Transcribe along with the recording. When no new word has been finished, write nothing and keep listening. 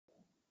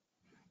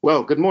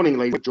Well, good morning,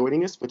 ladies, for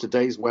joining us for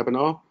today's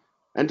webinar,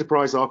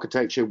 Enterprise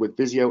Architecture with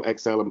Visio,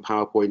 Excel, and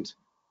PowerPoint,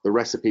 the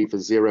recipe for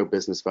zero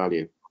business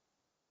value.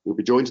 We'll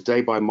be joined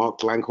today by Marc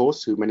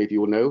Lankhorst, who many of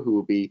you will know, who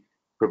will be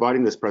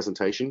providing this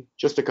presentation.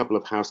 Just a couple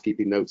of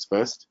housekeeping notes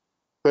first.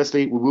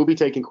 Firstly, we will be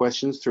taking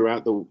questions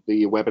throughout the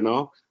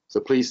webinar,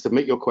 so please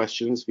submit your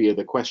questions via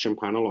the question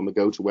panel on the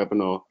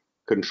GoToWebinar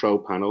control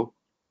panel.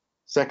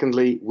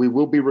 Secondly, we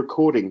will be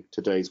recording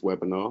today's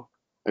webinar,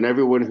 and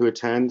everyone who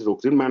attended or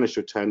didn't manage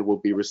to attend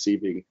will be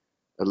receiving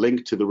a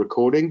link to the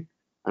recording,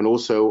 and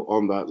also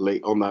on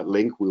that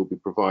link we will be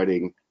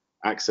providing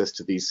access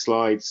to these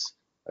slides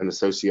and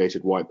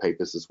associated white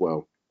papers as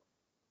well.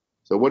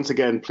 So once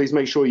again, please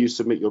make sure you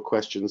submit your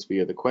questions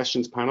via the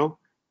questions panel.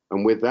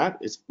 And with that,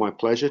 it's my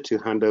pleasure to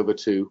hand over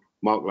to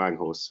Marc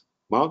Lankhorst.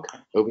 Marc,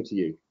 over to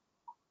you.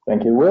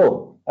 Thank you,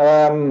 Will.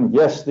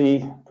 Yes,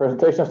 the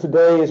presentation of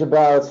today is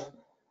about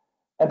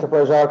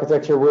enterprise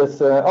architecture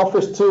with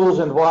office tools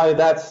and why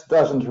that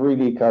doesn't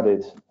really cut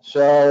it.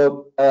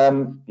 So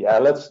yeah,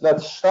 let's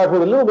start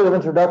with a little bit of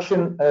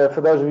introduction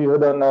for those of you who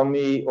don't know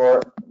me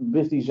or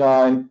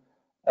BiZZdesign.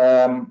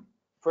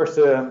 First,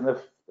 a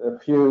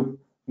few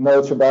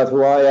notes about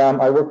who I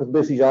am. I work with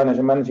BiZZdesign as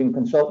a managing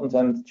consultant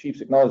and chief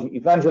technology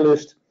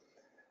evangelist.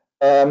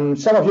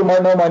 Some of you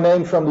might know my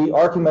name from the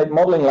Archimate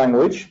modeling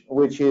language,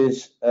 which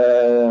is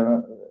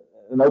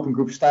an open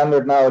group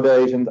standard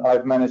nowadays, and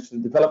I've managed the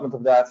development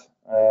of that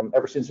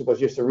ever since it was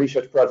just a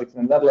research project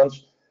in the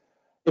Netherlands.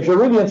 If you're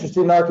really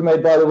interested in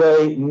Archimate, by the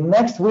way,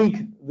 next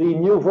week the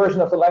new version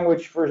of the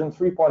language, version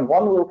 3.1,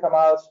 will come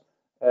out.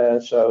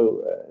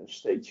 So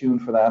stay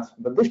tuned for that.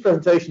 But this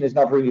presentation is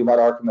not really about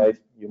Archimate.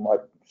 You might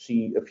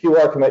see a few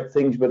Archimate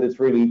things, but it's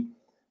really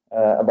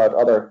about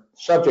other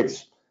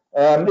subjects.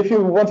 If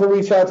you want to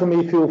reach out to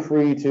me, feel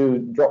free to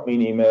drop me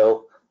an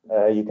email.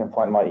 You can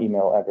find my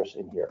email address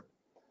in here.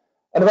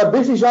 And about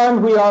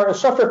BiZZdesign, we are a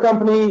software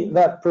company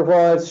that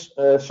provides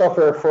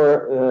software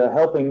for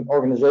helping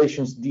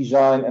organizations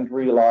design and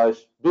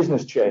realize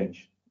business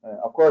change.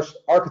 Of course,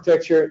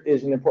 architecture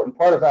is an important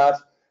part of that.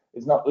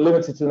 It's not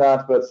limited to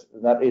that, but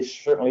that is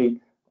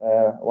certainly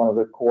one of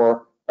the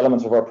core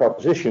elements of our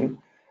proposition.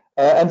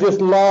 And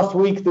just last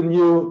week, the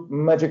new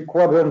Magic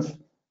Quadrant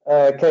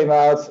came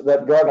out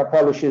that Gartner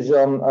publishes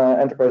on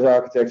enterprise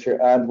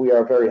architecture, and we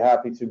are very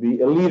happy to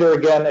be a leader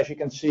again, as you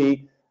can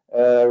see.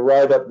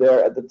 Right up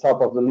there at the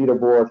top of the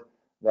leaderboard,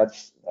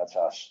 that's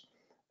us.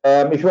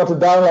 If you want to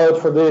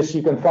download for this,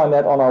 you can find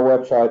that on our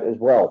website as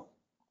well.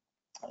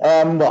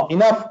 Well,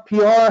 enough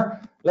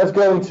PR. Let's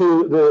go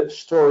into the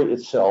story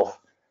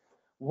itself.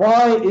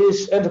 Why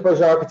is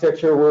enterprise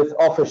architecture with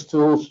office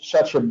tools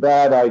such a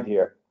bad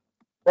idea?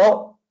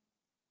 Well,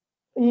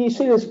 you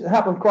see this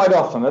happen quite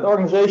often. That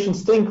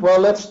organizations think,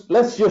 well,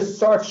 let's just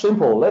start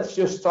simple. Let's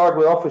just start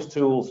with office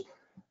tools.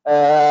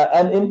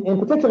 And in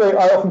particular,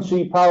 I often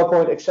see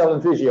PowerPoint, Excel,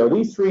 and Visio.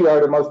 These three are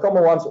the most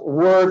common ones.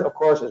 Word, of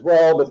course, as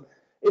well, but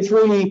it's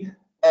really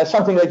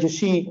something that you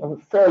see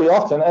fairly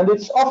often. And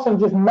it's often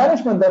just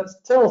management that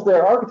tells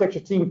their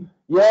architecture team,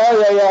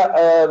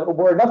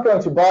 we're not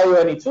going to buy you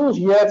any tools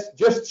yet,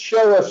 just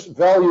show us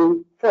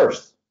value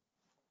first.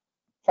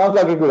 Sounds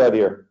like a good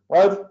idea,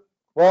 right?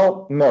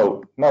 Well,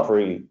 no, not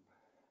really.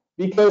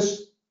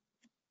 Because,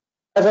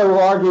 as I will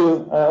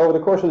argue over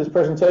the course of this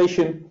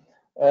presentation,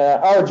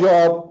 our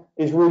job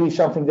is really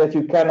something that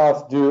you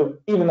cannot do,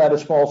 even at a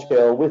small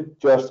scale, with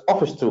just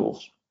office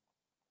tools.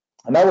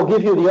 And I will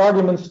give you the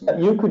arguments that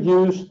you could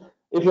use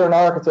if you're an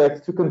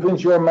architect to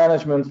convince your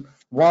management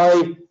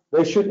why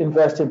they should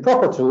invest in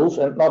proper tools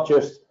and not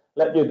just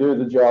let you do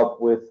the job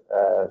with,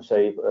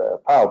 say,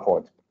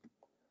 PowerPoint.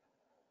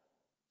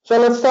 So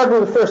let's start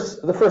with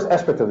the first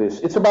aspect of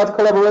this. It's about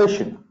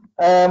collaboration.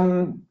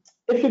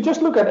 If you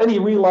just look at any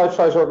real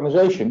life-size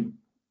organization,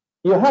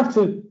 you have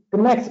to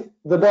connect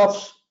the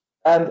dots,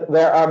 and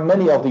there are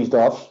many of these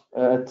dots,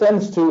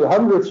 tens to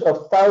hundreds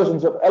of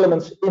thousands of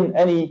elements in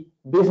any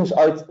business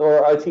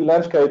or IT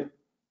landscape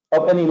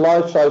of any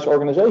life-size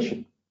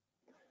organization.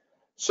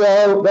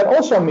 So that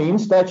also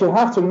means that you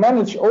have to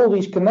manage all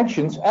these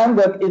connections, and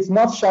that it's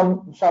not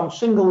some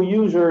single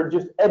user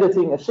just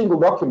editing a single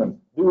document,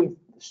 doing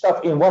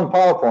stuff in one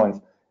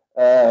PowerPoint,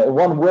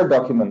 one Word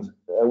document,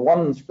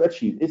 one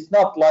spreadsheet. It's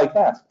not like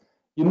that.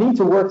 You need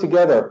to work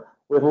together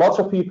with lots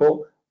of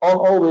people on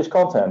all this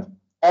content.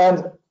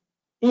 And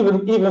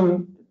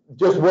even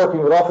just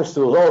working with office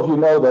tools, all of you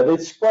know that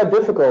it's quite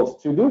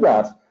difficult to do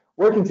that.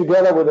 Working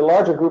together with a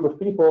larger group of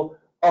people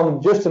on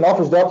just an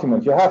office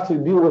document, you have to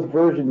deal with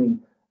versioning,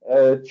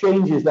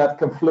 changes that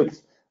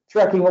conflict,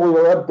 tracking all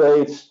your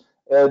updates,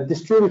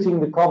 distributing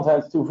the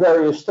content to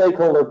various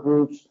stakeholder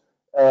groups,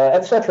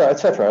 etc.,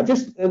 etc.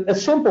 Just a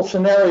simple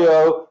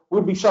scenario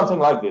would be something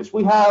like this.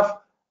 We have,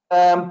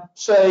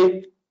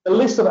 say, a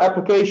list of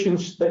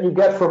applications that you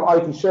get from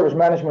IT service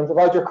management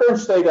about your current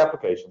state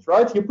applications,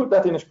 right? You put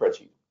that in a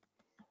spreadsheet.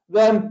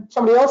 Then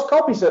somebody else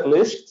copies that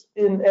list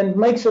and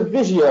makes a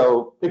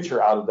Visio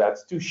picture out of that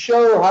to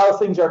show how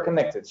things are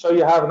connected. So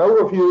you have an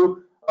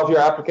overview of your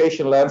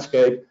application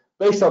landscape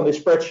based on this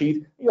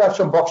spreadsheet. You have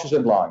some boxes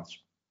and lines.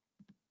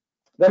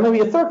 Then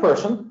maybe a third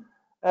person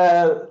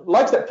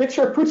likes that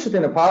picture, puts it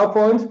in a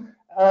PowerPoint,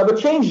 but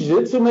changes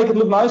it to make it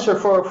look nicer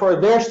for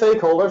their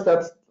stakeholders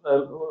that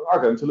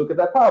are going to look at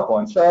that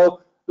PowerPoint.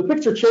 So the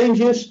picture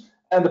changes,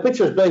 and the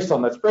picture is based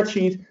on that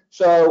spreadsheet,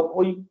 so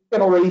we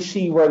can already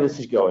see where this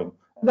is going.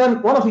 And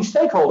then one of these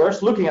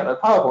stakeholders looking at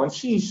that PowerPoint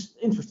sees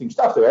interesting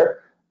stuff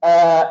there,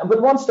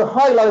 but wants to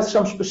highlight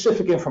some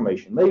specific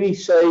information, maybe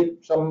say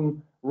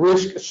some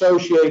risk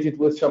associated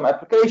with some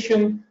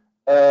application,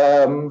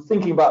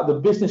 thinking about the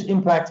business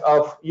impact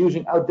of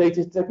using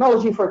outdated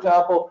technology, for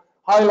example,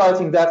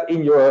 highlighting that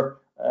in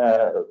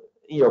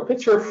your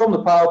picture from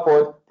the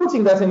PowerPoint,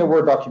 putting that in a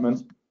Word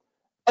document.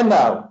 And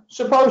now,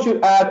 suppose you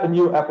add a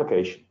new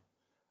application.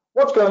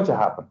 What's going to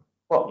happen?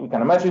 Well, you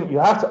can imagine you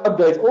have to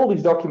update all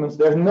these documents.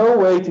 There's no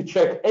way to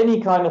check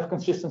any kind of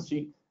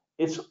consistency.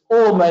 It's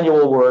all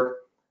manual work.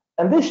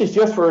 And this is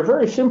just for a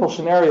very simple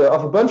scenario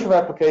of a bunch of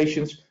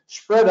applications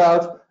spread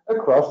out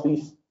across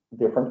these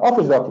different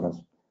Office documents.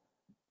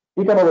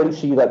 You can already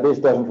see that this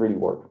doesn't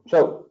really work.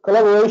 So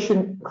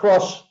collaboration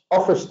across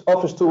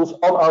Office tools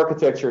on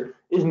architecture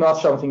is not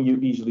something you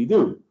easily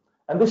do.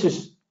 And this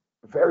is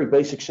a very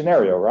basic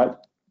scenario, right?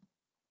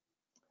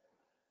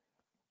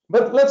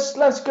 But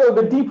let's go a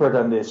bit deeper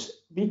than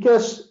this,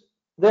 because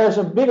there's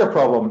a bigger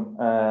problem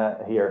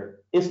here.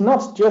 It's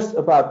not just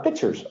about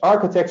pictures.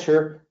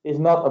 Architecture is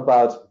not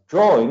about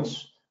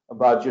drawings,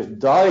 about just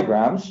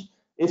diagrams.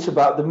 It's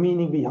about the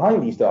meaning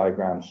behind these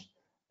diagrams.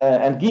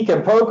 And Geek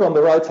and Poke on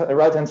the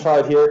right-hand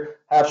side here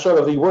have sort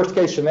of the worst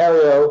case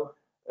scenario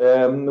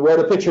where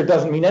the picture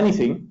doesn't mean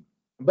anything.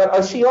 But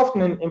I see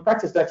often in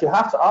practice that you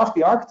have to ask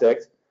the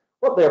architect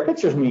what their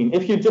pictures mean.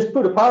 If you just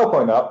put a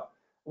PowerPoint up,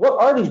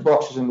 what are these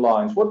boxes and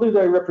lines? What do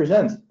they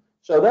represent?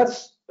 So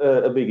that's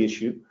a big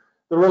issue.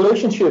 The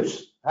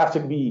relationships have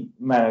to be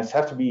managed,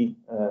 have to be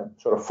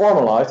sort of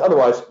formalized.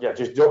 Otherwise, yeah,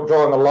 just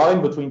drawing a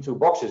line between two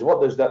boxes, what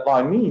does that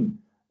line mean?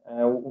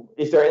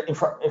 Is there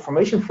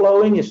information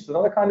flowing? Is it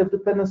another kind of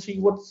dependency?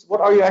 What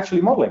are you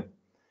actually modeling?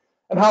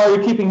 And how are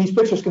you keeping these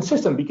pictures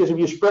consistent? Because if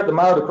you spread them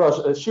out across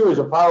a series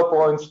of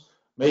PowerPoints,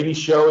 maybe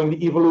showing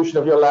the evolution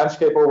of your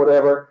landscape or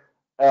whatever,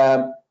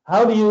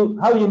 how do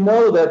you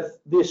know that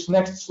this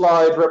next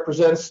slide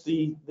represents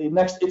the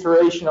next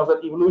iteration of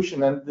that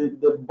evolution, and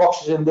the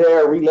boxes in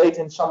there relate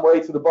in some way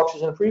to the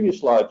boxes in the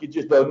previous slide? You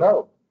just don't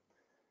know.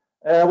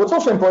 What's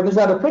also important is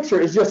that a picture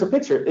is just a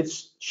picture.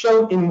 It's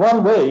shown in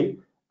one way,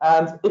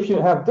 and if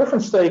you have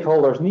different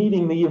stakeholders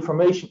needing the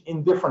information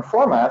in different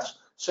formats,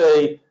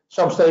 say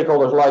some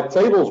stakeholders like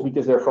tables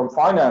because they're from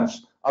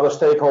finance, other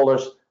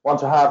stakeholders want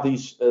to have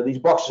these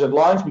boxes and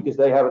lines because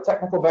they have a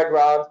technical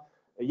background,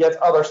 yet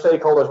other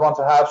stakeholders want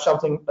to have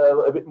something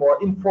a bit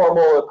more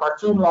informal,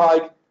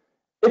 cartoon-like.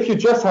 If you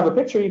just have a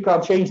picture, you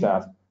can't change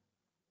that.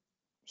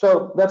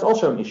 So that's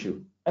also an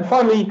issue. And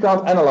finally, you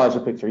can't analyze a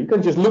picture. You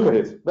can just look at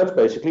it. That's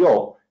basically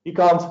all. You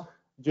can't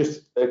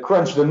just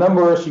crunch the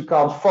numbers. You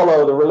can't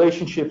follow the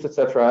relationships,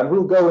 etc. And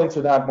we'll go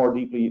into that more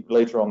deeply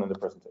later on in the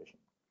presentation.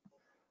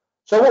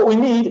 So what we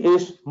need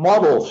is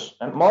models.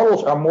 And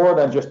models are more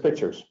than just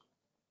pictures.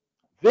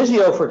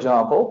 Visio, for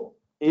example,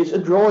 is a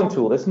drawing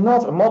tool. It's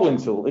not a modeling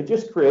tool. It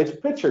just creates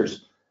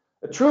pictures.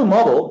 A true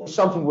model is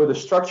something with a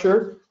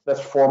structure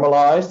that's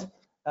formalized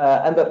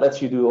and that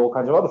lets you do all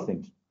kinds of other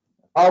things.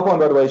 PowerPoint,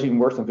 by the way, is even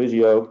worse than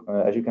Visio.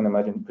 As you can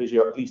imagine,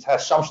 Visio at least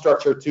has some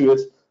structure to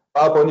it.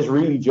 PowerPoint is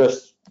really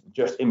just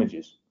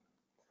images.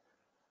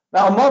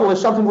 Now, a model is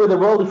something with a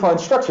well-defined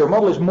structure. A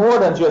model is more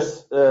than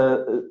just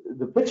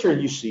the picture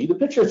you see. The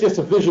picture is just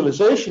a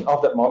visualization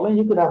of that model, and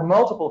you could have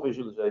multiple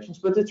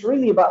visualizations, but it's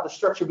really about the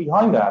structure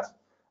behind that.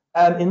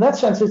 And in that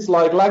sense, it's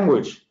like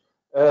language.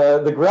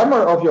 The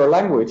grammar of your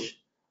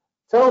language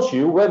tells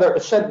you whether a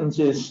sentence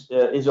is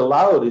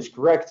allowed, is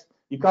correct.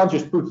 You can't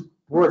just put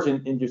words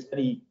in just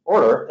any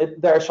order.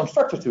 There is some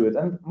structure to it,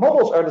 and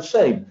models are the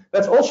same.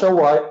 That's also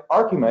why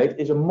Archimate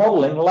is a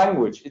modeling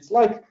language. It's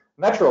like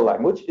natural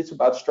language. It's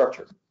about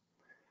structure.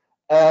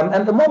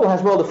 And the model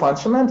has well-defined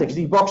semantics.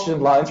 These boxes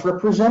and lines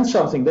represent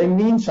something. They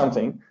mean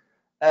something.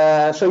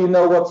 So you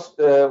know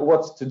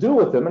what to do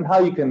with them and how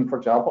you can, for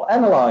example,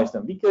 analyze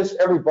them, because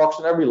every box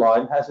and every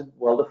line has a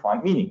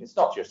well-defined meaning. It's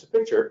not just a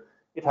picture.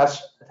 It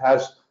has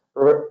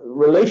a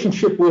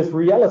relationship with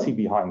reality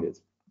behind it.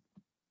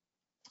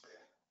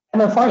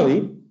 And then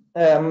finally,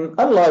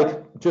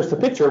 unlike just a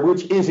picture,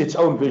 which is its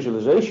own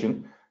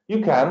visualization,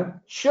 you can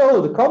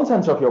show the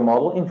contents of your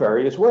model in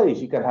various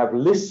ways. You can have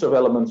lists of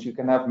elements. You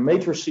can have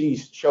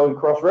matrices showing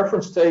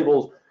cross-reference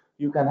tables.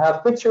 You can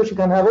have pictures. You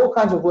can have all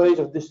kinds of ways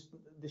of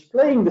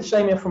displaying the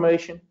same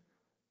information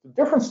to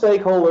different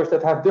stakeholders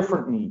that have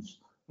different needs.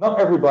 Not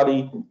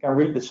everybody can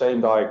read the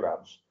same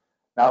diagrams.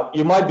 Now,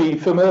 you might be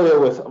familiar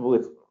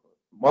with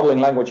modeling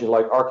languages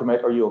like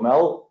Archimate or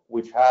UML,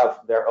 which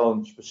have their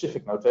own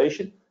specific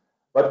notation.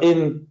 But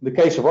in the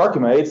case of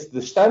Archimate,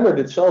 the standard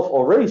itself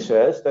already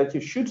says that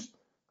you should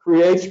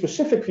create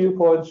specific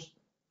viewpoints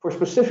for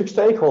specific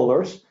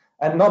stakeholders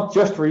and not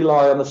just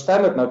rely on the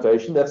standard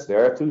notation that's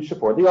there to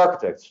support the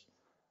architects.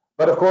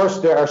 But of course,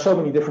 there are so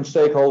many different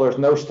stakeholders,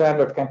 no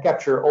standard can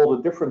capture all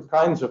the different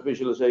kinds of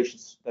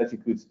visualizations that you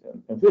could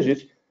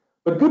envisage.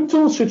 But good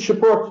tools should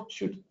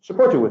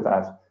support you with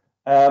that.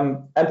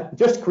 And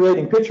just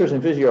creating pictures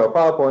in Visio or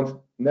PowerPoint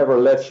never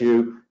lets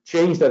you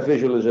change that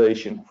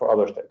visualization for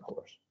other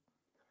stakeholders.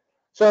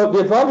 So the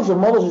advantage of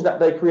models is that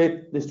they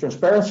create this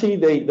transparency.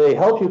 They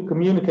help you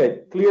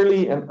communicate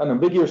clearly and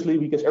unambiguously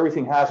because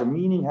everything has a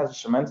meaning, has a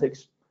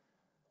semantics.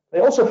 They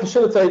also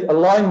facilitate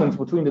alignment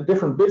between the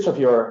different bits of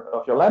your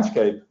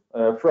landscape,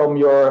 from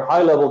your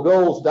high-level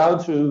goals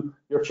down to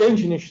your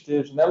change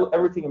initiatives and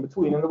everything in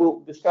between. And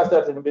we'll discuss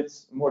that in a bit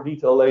more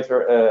detail later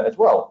as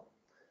well.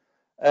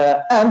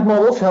 And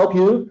models help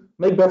you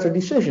make better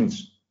decisions.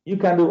 You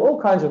can do all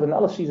kinds of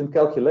analyses and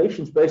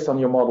calculations based on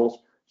your models.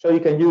 So you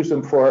can use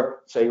them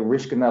for, say,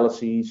 risk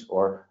analyses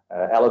or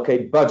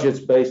allocate budgets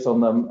based on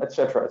them,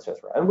 etc.,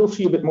 etc. And we'll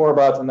see a bit more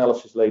about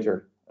analysis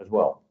later as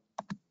well.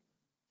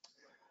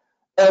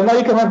 Now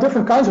you can have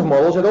different kinds of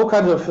models at all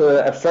kinds of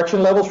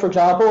abstraction levels, for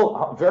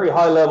example, very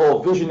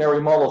high-level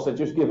visionary models that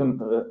just give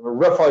a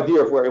rough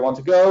idea of where you want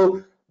to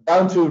go,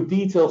 down to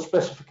detailed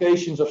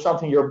specifications of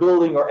something you're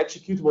building or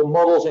executable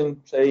models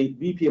in, say,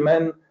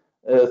 BPMN,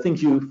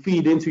 things you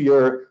feed into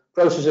your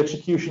process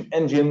execution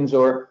engines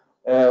or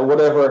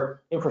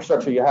whatever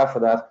infrastructure you have for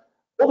that.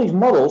 All these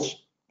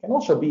models can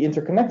also be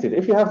interconnected.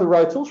 If you have the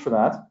right tools for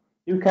that,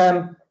 you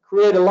can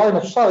create a line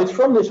of sight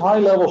from this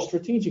high-level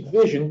strategic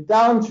vision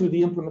down to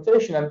the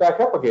implementation and back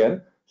up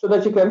again, so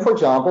that you can, for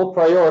example,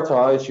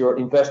 prioritize your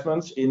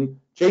investments in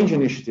change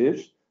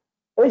initiatives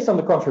based on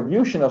the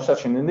contribution of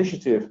such an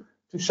initiative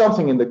to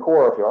something in the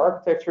core of your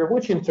architecture,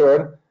 which in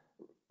turn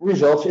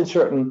results in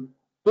certain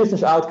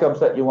business outcomes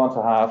that you want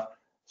to have,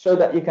 so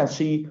that you can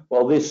see,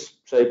 well, this,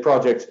 say,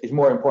 project is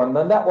more important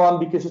than that one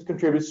because it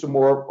contributes to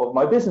more of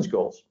my business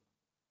goals.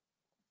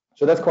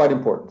 So that's quite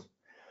important.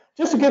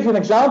 Just to give you an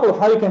example of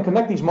how you can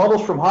connect these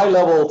models from high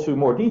level to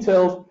more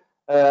detailed,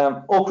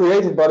 all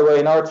created, by the way,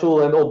 in our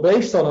tool and all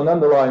based on an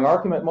underlying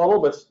argument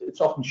model, but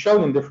it's often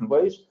shown in different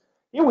ways.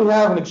 Here we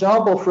have an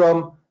example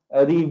from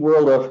the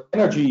world of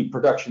energy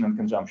production and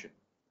consumption.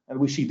 And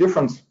we see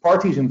different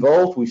parties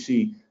involved. We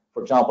see,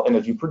 for example,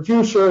 energy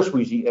producers,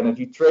 we see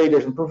energy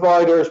traders and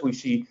providers, we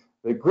see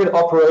the grid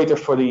operators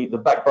for the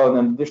backbone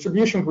and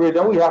distribution grid,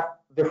 and we have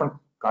different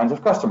kinds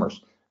of customers.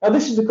 Now,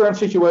 this is the current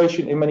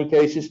situation in many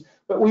cases,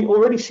 but we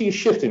already see a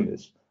shift in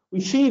this.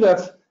 We see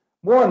that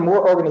more and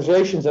more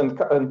organizations and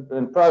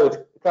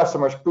private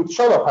customers put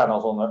solar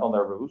panels on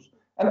their roofs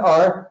and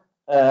are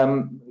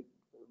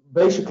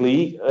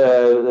basically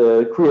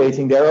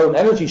creating their own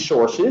energy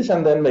sources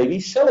and then maybe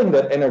selling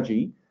that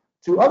energy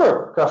to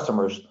other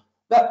customers.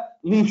 That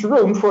leaves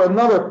room for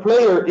another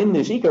player in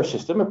this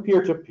ecosystem, a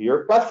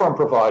peer-to-peer platform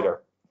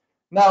provider.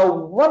 Now,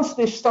 once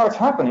this starts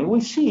happening, we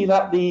see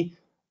that the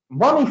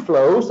money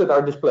flows that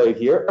are displayed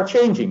here are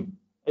changing.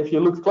 If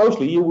you looked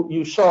closely,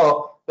 you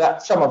saw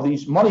that some of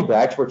these money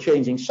bags were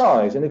changing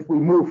size. And if we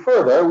move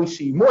further, we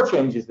see more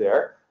changes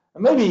there.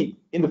 And maybe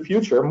in the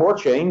future, more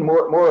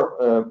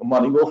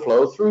money will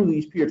flow through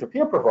these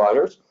peer-to-peer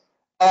providers.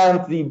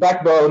 And the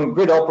backbone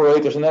grid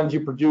operators and energy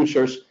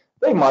producers,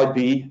 they might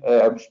be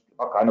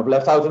kind of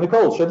left out in the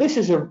cold. So this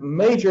is a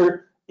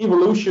major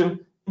evolution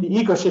in the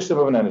ecosystem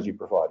of an energy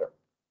provider.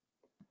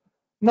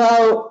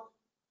 Now,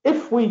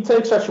 if we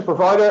take such a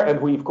provider and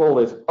we've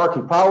called it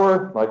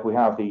ArchiPower, like we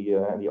have the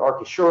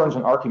ArchiSurance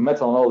and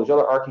ArchiMetal and all these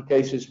other Archi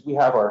cases, we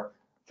have our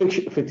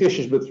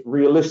fictitious but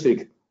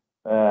realistic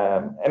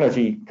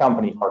energy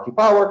company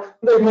ArchiPower.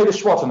 They've made a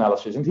SWOT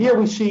analysis, and here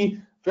we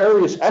see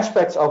various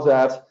aspects of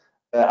that.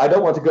 I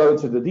don't want to go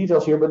into the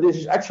details here, but this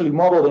is actually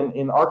modeled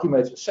in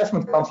Archimedes'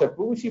 assessment concept.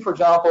 But we see, for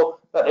example,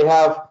 that they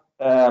have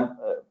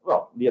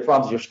well, the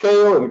advantage of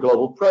scale and a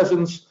global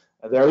presence.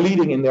 They're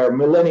leading in their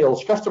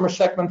millennials customer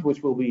segment,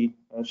 which will be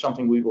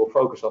something we will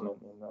focus on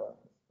in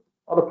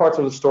other parts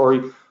of the story.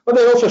 But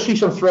they also see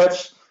some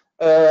threats.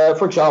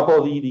 For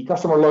example, the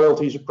customer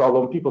loyalty is a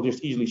problem. People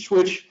just easily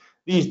switch.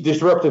 These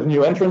disruptive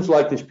new entrants,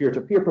 like this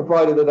peer-to-peer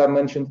provider that I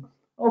mentioned,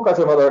 all kinds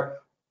of other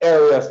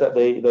areas that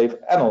they've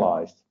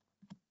analyzed.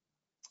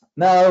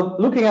 Now,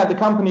 looking at the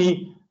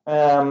company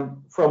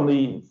from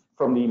the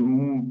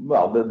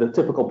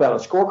typical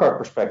balanced scorecard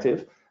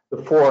perspective,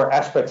 the four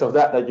aspects of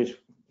that you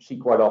see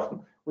quite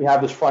often. We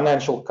have this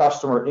financial,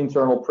 customer,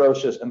 internal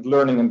process, and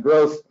learning and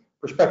growth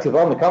perspective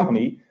on the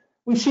company.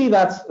 We see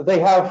that they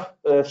have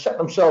set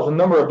themselves a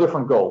number of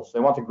different goals. They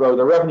want to grow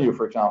their revenue,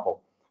 for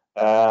example.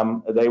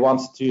 They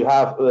want to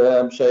have,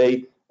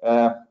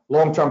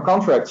 long-term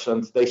contracts,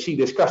 and they see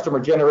this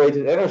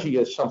customer-generated energy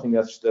as something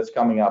that's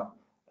coming up.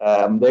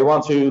 They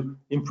want to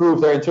improve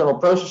their internal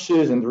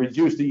processes and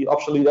reduce the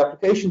obsolete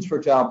applications, for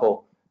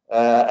example.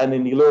 And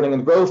in the learning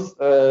and growth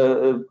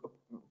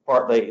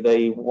part,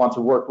 they want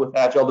to work with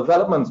agile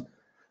development.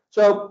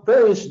 So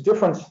various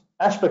different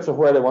aspects of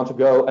where they want to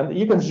go. And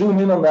you can zoom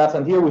in on that.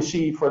 And here we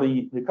see for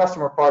the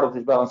customer part of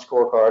this balanced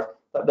scorecard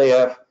that they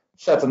have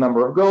set a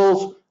number of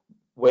goals,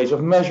 ways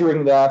of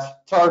measuring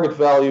that, target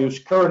values,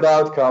 current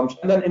outcomes,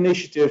 and then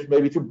initiatives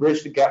maybe to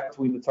bridge the gap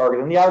between the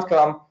target and the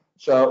outcome.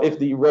 So if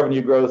the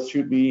revenue growth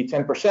should be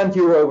 10%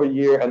 year over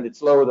year and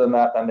it's lower than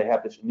that, then they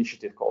have this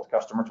initiative called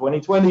Customer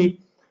 2020.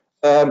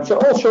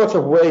 So all sorts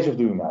of ways of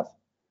doing that.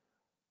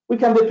 We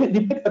can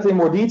depict that in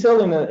more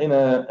detail in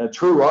a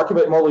true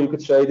Archimate model, you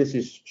could say. This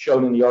is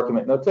shown in the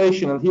Archimate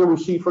notation. And here we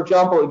see, for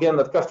example, again,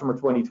 that Customer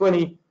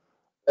 2020,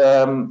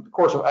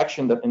 course of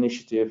action, that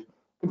initiative,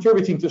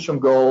 contributing to some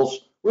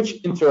goals,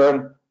 which in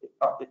turn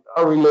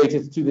are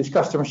related to this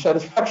customer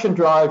satisfaction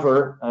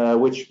driver,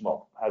 which,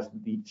 well, has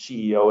the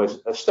CEO as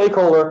a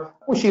stakeholder.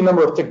 We see a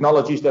number of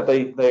technologies that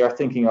they are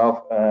thinking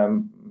of.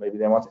 Maybe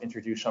they want to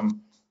introduce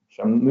some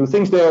new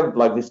things there,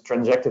 like this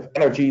transactive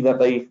energy that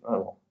they,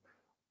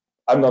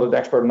 I'm not an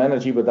expert in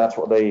energy, but that's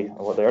what they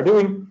are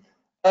doing.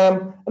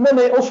 And then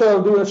they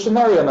also do a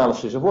scenario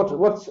analysis of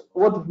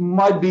what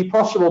might be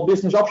possible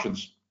business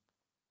options.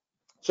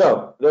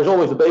 So there's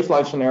always the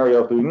baseline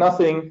scenario of doing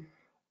nothing.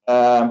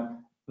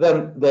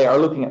 Then they are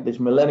looking at this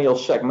millennial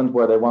segment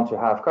where they want to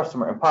have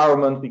customer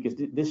empowerment, because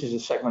this is a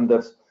segment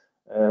that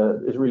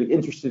is really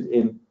interested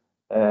in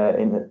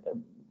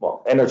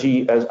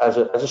energy as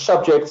a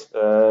subject,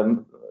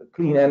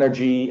 clean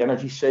energy,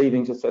 energy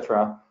savings,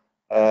 etc.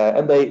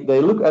 And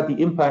they look at the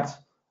impact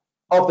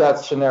of that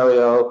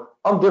scenario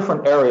on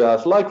different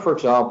areas, like, for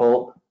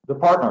example, the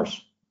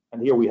partners.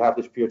 And here we have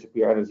this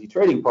peer-to-peer energy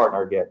trading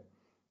partner again,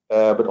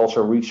 but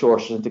also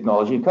resources and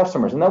technology and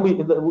customers. And then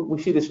we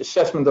see this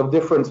assessment of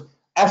different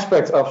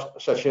aspects of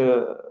such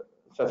a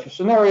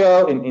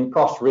scenario in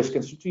cost, risk,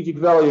 and strategic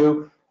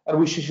value. And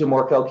we see some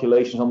more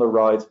calculations on the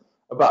right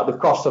about the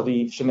cost of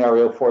the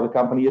scenario for the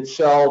company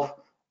itself,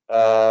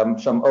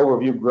 some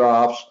overview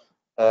graphs,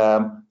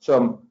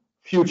 some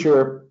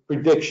future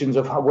predictions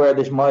of where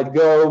this might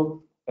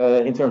go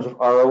in terms of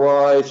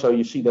ROI. So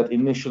you see that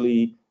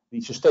initially the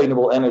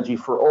sustainable energy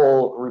for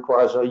all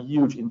requires a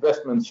huge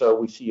investment. So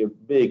we see a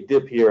big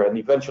dip here, and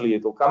eventually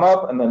it will come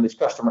up. And then this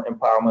customer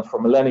empowerment for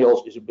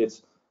millennials is a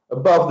bit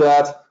above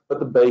that, but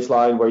the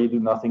baseline where you do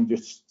nothing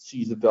just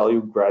sees the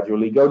value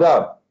gradually go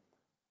down.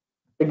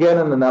 Again,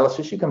 an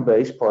analysis you can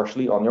base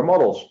partially on your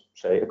models.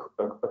 Say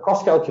a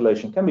cost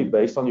calculation can be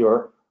based on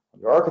your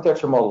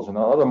architecture models and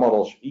other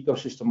models,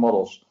 ecosystem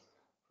models,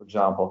 for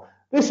example.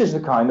 This is the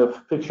kind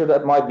of picture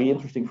that might be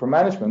interesting for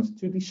management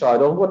to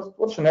decide on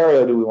what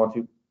scenario do we want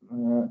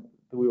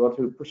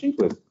to proceed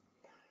with.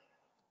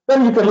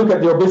 Then you can look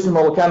at your business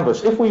model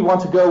canvas. If we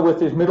want to go with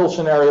this middle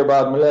scenario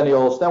about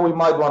millennials, then we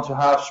might want to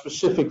have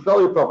specific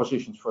value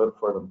propositions for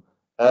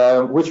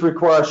them, which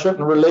require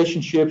certain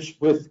relationships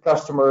with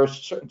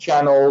customers, certain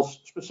channels,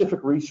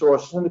 specific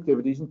resources and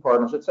activities and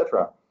partners,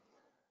 etc.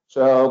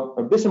 So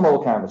a business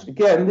model canvas.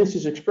 Again, this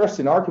is expressed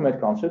in Archimate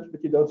concepts,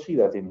 but you don't see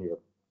that in here.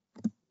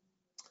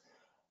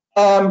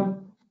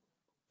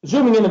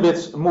 Zooming in a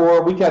bit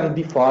more, we can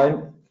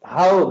define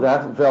how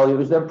that value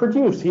is then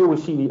produced. Here we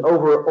see the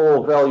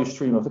overall value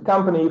stream of the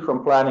company,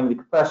 from planning the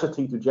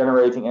capacity to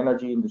generating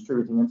energy and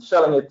distributing and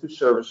selling it to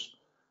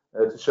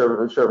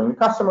serving the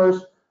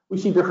customers. We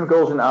see different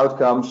goals and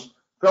outcomes,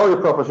 value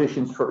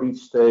propositions for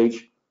each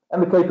stage,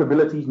 and the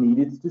capabilities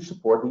needed to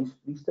support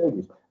these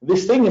stages.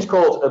 This thing is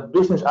called a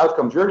business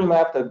outcome journey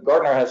map. That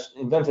Gartner has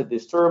invented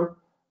this term.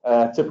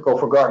 Typical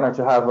for Gartner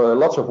to have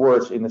lots of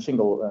words in a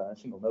single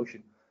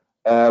notion.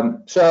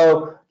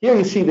 So here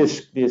you see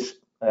this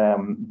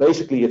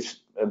basically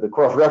it's the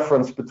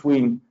cross-reference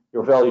between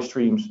your value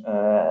streams,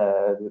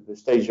 the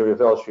stage of your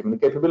value stream, and the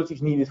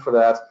capabilities needed for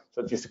that.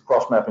 So just a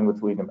cross-mapping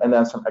between them, and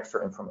then some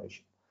extra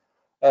information.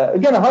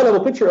 Again, a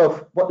high-level picture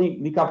of what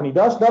the company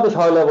does, not as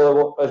high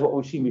level as what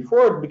we've seen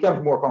before. It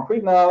becomes more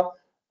concrete now.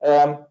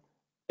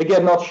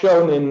 Again, not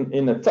shown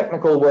in a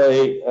technical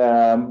way,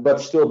 but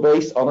still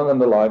based on an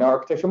underlying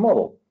architecture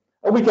model.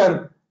 And we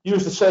can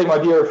use the same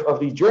idea of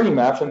these journey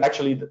maps, and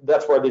actually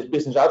that's where this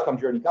business outcome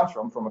journey comes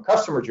from a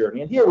customer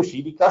journey. And here we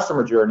see the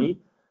customer journey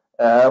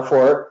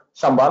for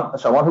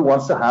someone who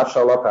wants to have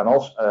solar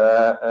panels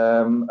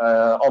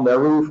on their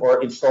roof,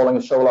 or installing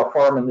a solar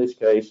farm in this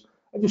case.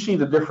 And you see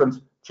the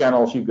different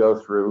channels you go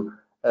through,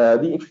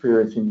 the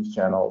experience in these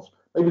channels,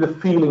 maybe the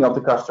feeling of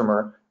the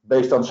customer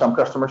based on some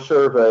customer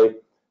survey.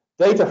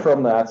 Data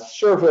from that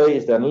survey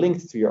is then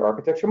linked to your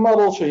architecture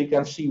model, so you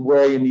can see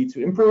where you need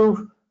to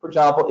improve. For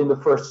example, in the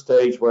first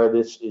stage where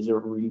this is a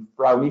really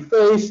frowny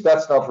face,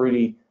 that's not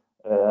really,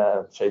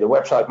 say the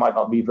website might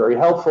not be very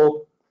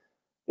helpful.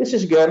 This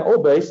is again all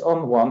based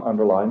on one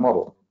underlying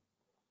model.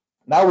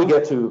 Now we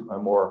get to a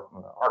more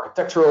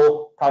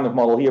architectural kind of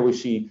model. Here we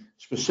see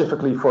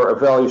specifically for a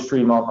value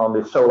stream on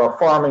this solar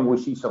farming, we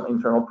see some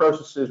internal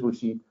processes, we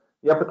see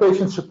the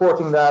applications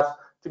supporting that,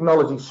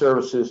 technology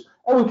services,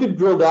 and we could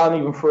drill down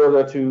even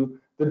further to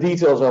the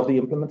details of the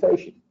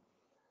implementation.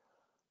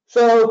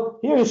 So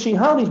here you see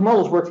how these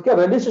models work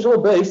together, and this is all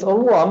based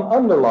on one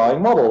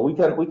underlying model. We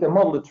can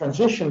model the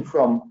transition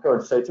from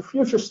current state to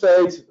future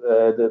state,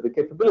 the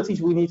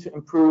capabilities we need to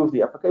improve,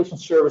 the application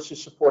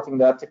services supporting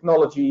that,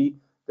 technology,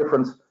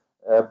 different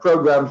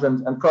programs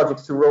and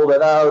projects to roll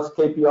that out,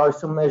 KPIs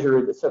to measure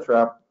it,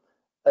 etc.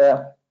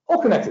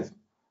 All connected.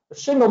 A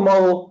single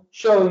model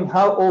showing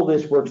how all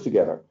this works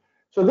together.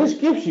 So this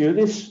gives you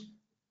this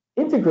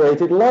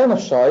integrated line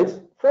of sight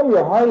from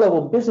your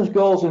high-level business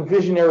goals and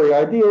visionary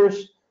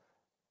ideas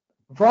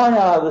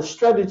via the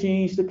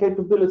strategies, the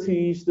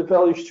capabilities, the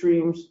value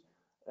streams,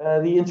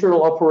 the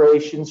internal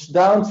operations,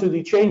 down to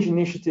the change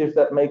initiatives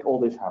that make all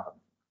this happen.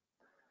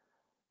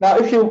 Now,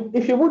 if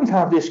you wouldn't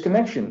have this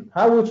connection,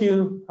 how would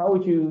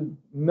you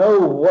know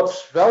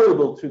what's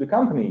valuable to the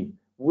company,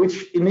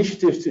 which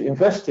initiatives to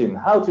invest in,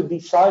 how to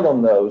decide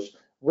on those,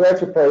 where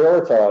to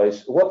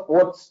prioritize,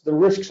 what the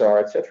risks are,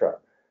 etc.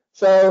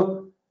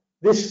 So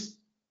this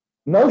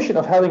notion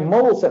of having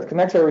models that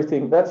connect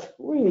everything, that's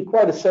really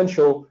quite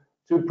essential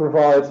to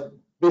provide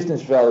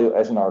business value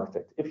as an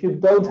architect. If you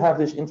don't have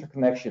this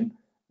interconnection,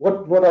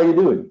 what are you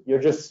doing? You're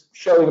just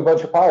showing a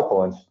bunch of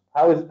PowerPoints.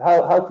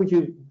 How could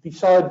you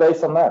decide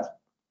based on that?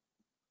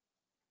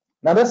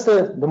 Now that's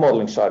the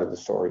modeling side of the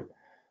story.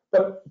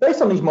 But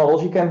based on these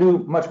models, you can do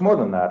much more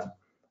than that.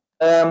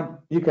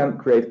 You can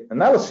create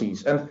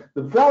analyses, and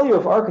the value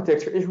of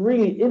architecture is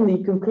really in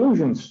the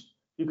conclusions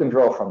you can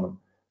draw from them.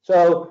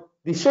 So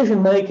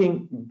decision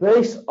making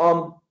based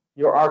on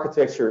your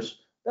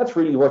architectures, that's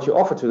really what you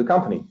offer to the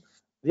company.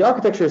 The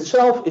architecture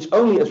itself is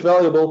only as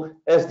valuable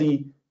as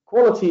the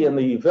quality and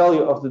the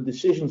value of the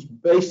decisions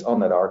based on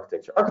that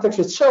architecture.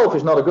 Architecture itself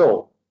is not a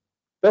goal.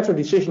 Better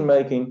decision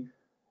making,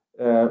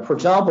 for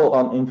example,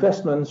 on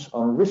investments,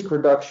 on risk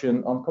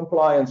reduction, on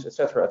compliance,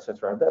 etc.,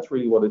 etc. That's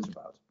really what it's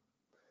about.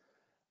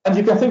 And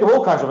you can think of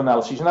all kinds of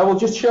analyses, and I will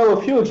just show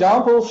a few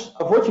examples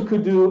of what you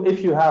could do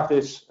if you have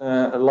this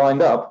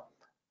lined up.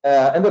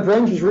 And that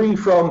ranges really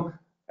from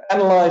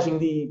analyzing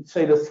the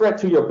threat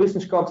to your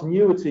business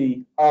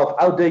continuity of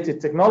outdated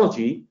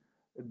technology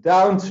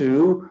down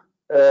to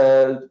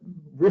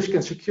risk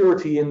and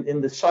security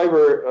in the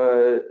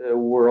cyber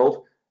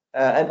world,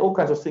 and all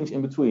kinds of things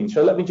in between.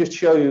 So let me just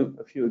show you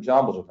a few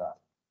examples of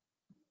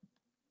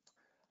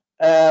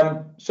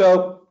that.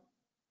 So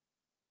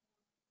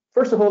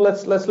first of all,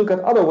 let's look at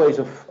other ways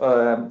of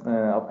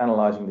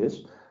analyzing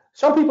this.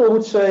 Some people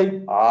would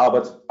say,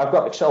 but I've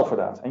got Excel for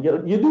that. And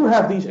you do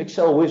have these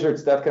Excel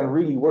wizards that can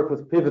really work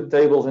with pivot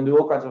tables and do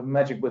all kinds of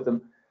magic with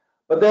them.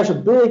 But there's a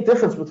big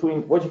difference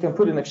between what you can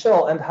put in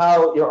Excel and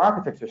how your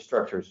architecture is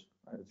structured.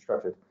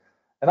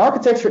 And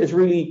architecture is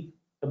really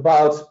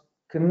about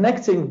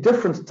connecting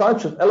different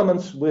types of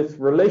elements with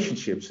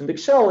relationships. And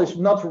Excel is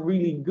not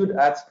really good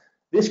at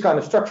this kind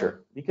of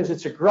structure because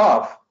it's a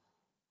graph.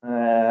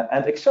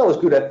 And Excel is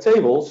good at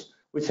tables,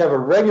 which have a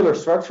regular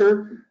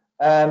structure.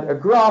 And a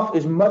graph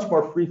is much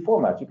more free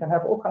format. You can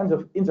have all kinds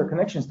of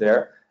interconnections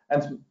there.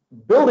 And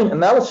building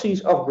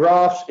analyses of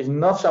graphs is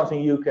not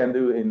something you can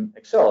do in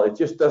Excel. It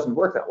just doesn't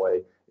work that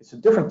way. It's a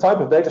different type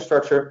of data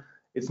structure.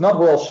 It's not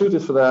well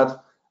suited for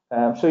that.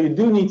 So you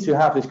do need to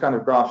have this kind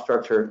of graph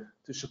structure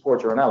to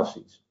support your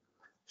analyses.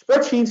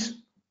 Spreadsheets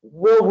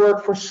will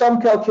work for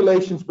some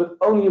calculations, but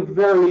only a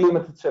very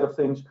limited set of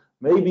things,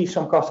 maybe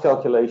some cost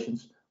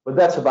calculations, but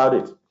that's about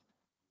it.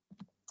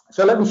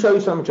 So let me show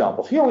you some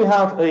examples. Here we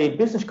have a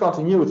business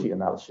continuity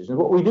analysis. And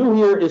what we do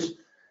here is,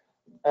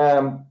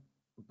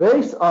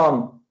 based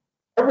on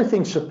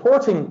everything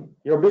supporting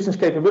your business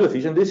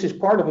capabilities, and this is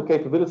part of a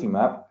capability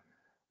map,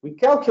 we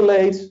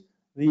calculate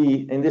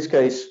the, in this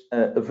case,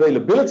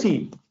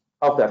 availability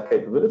of that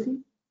capability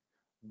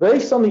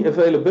based on the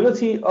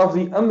availability of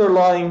the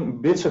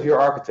underlying bits of your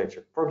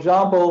architecture. For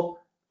example,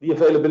 the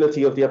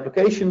availability of the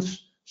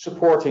applications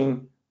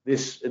supporting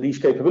these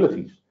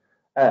capabilities.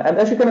 And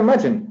as you can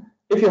imagine,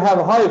 if you have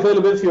a high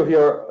availability of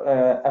your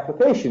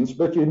applications,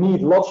 but you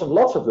need lots and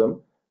lots of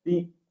them,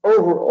 the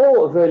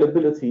overall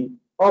availability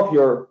of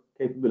your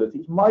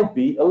capabilities might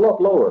be a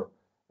lot lower.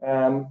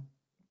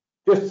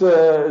 Just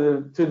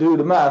to do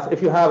the math,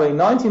 if you have a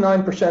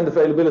 99%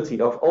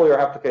 availability of all your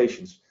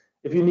applications,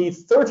 if you need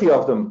 30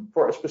 of them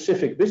for a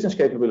specific business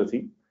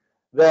capability,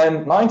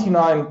 then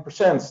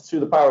 99% to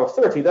the power of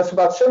 30, that's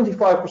about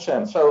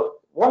 75%. So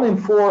 1 in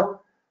 4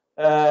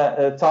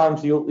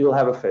 times you'll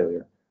have a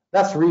failure.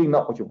 That's really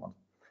not what you want.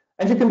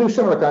 And you can do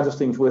similar kinds of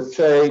things with,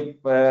 say,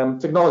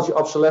 technology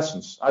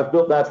obsolescence. I've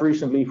built that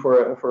recently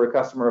for a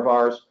customer of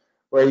ours,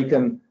 where you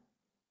can,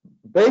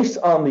 based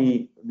on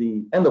the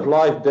end of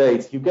life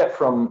date you get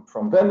from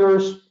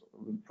vendors,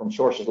 from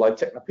sources like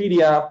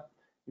Technopedia,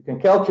 you can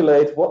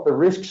calculate what the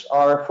risks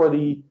are for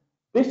the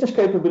business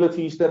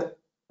capabilities that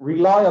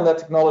rely on that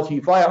technology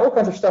via all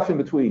kinds of stuff in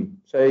between.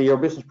 Say your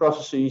business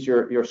processes,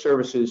 your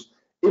services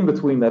in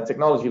between that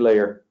technology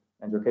layer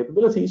and your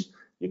capabilities.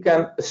 You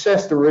can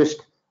assess the risk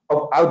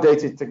of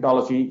outdated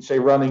technology, say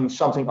running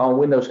something on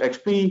Windows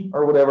XP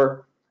or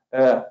whatever,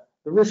 the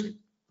risk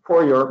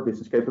for your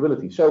business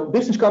capability. So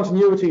business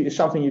continuity is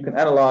something you can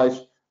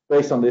analyze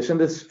based on this, and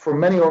this, for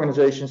many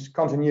organizations,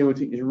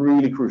 continuity is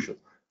really crucial.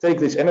 Take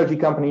this energy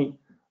company,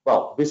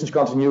 well, business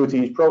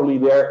continuity is probably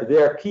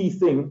their key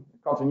thing.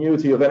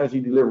 Continuity of energy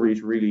delivery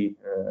is really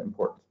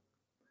important.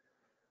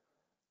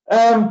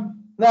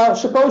 Now,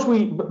 suppose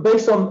we,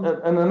 based on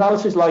an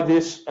analysis like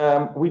this,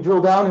 we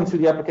drill down into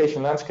the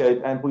application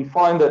landscape and we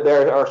find that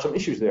there are some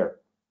issues there.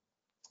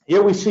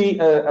 Here we see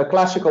a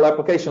classical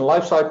application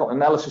lifecycle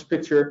analysis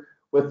picture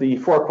with the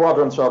 4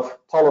 quadrants of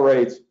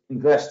tolerate,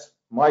 invest,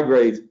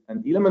 migrate,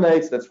 and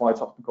eliminate. That's why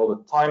it's often called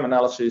a time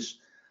analysis.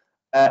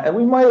 And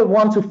we might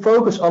want to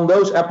focus on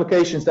those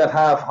applications that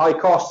have high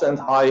costs and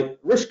high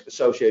risk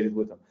associated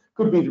with them.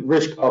 Could be the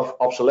risk of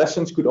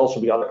obsolescence, could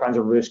also be other kinds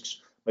of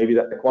risks. Maybe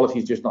that the quality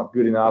is just not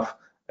good enough,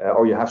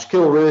 or you have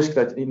skill risk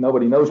that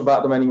nobody knows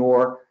about them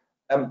anymore.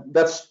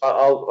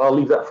 I'll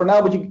leave that for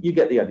now, but you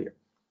get the idea.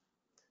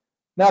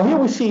 Now here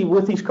we see,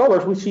 with these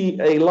colors, we see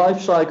a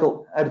life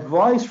cycle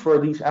advice for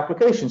these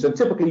applications, and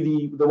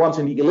typically the ones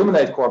in the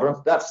eliminate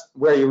quadrant, that's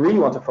where you really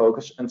want to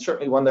focus, and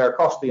certainly when they're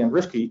costly and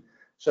risky.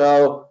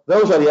 So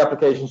those are the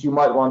applications you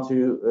might want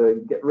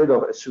to get rid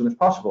of as soon as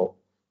possible.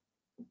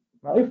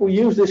 Now if we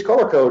use this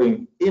color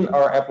coding in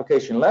our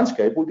application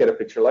landscape, we get a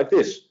picture like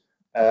this.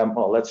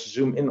 Well, let's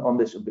zoom in on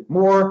this a bit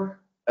more.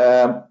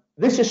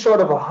 This is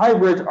sort of a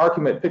hybrid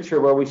Archimate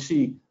picture where we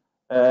see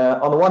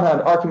on the one hand,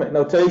 Archimate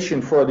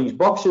notation for these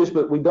boxes,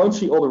 but we don't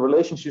see all the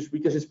relationships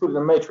because it's put in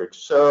a matrix.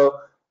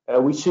 So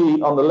we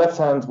see on the left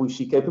hand, we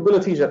see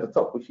capabilities. At the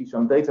top, we see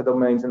some data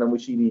domains, and then we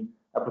see the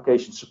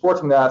applications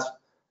supporting that.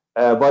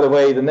 By the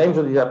way, the names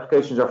of these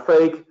applications are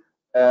fake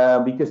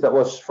because that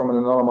was from an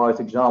anonymized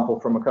example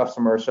from a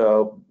customer,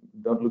 so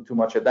don't look too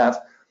much at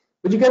that.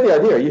 But you get the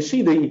idea. You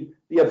see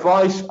the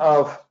advice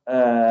of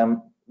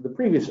the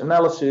previous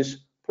analysis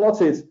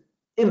plotted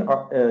in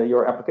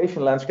your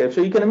application landscape,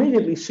 so you can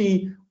immediately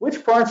see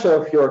which parts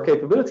of your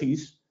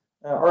capabilities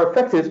are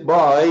affected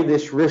by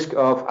this risk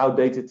of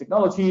outdated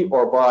technology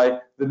or by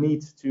the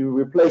need to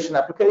replace an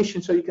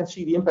application, so you can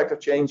see the impact of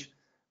change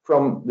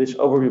from this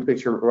overview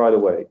picture right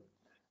away.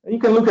 And you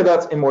can look at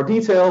that in more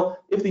detail.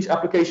 If these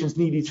applications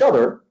need each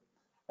other,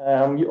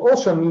 you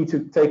also need to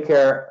take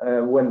care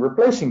when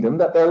replacing them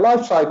that their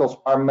life cycles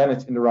are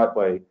managed in the right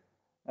way.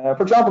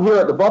 For example, here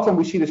at the bottom,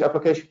 we see this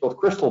application called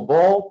Crystal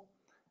Ball.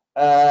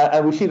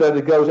 And we see that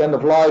it goes end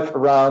of life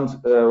around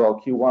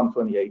well, Q1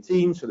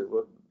 2018, so that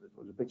was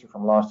a picture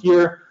from last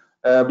year,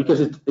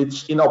 because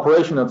it's in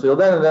operation until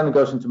then, and then it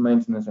goes into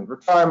maintenance and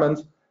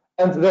retirement.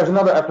 And there's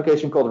another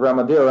application called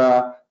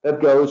Ramadera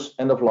that goes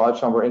end of life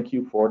somewhere in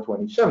Q4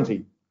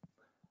 2017.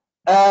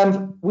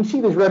 And we see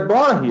this red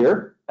bar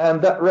here,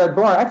 and that red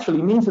bar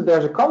actually means that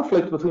there's a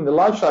conflict between the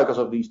life cycles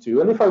of these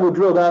two. And if I would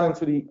drill down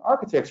into the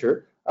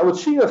architecture, I would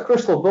see that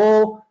Crystal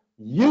Ball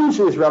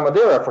uses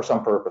Ramadera for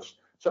some purpose.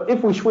 So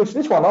if we switch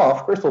this one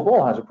off, Crystal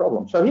Ball has a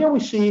problem. So here we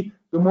see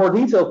the more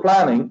detailed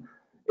planning.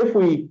 If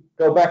we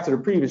go back to the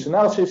previous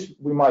analysis,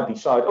 we might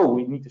decide, oh,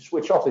 we need to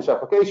switch off this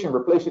application,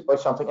 replace it by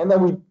something. And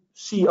then we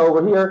see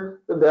over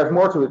here that there's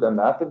more to it than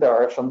that there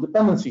are some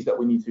dependencies that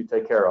we need to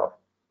take care of.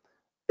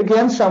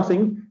 Again,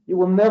 something you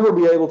will never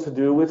be able to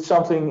do with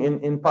something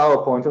in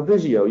PowerPoint or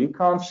Visio. You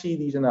can't see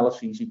these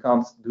analyses. You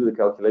can't do the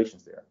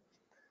calculations there.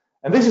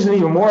 And this is an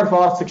even more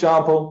advanced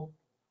example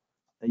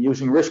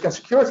using risk and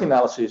security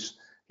analysis.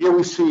 Here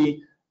we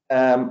see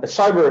a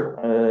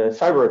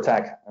cyber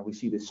attack, and we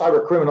see the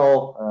cyber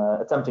criminal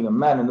attempting a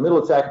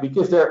man-in-the-middle attack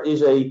because there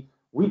is a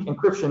weak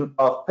encryption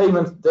of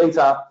payment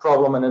data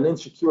problem and an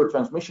insecure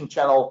transmission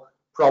channel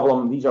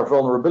problem. These are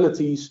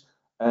vulnerabilities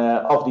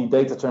of the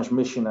data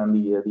transmission and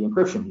the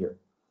encryption here.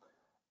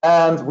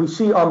 And we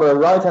see on the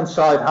right-hand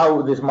side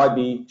how this might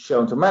be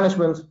shown to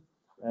management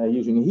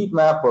using a heat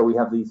map where we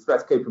have the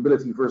threat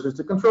capability versus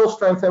the control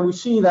strength, and we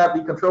see that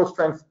the control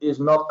strength is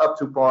not up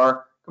to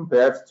par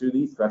compared to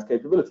the threat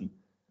capability.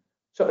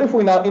 So if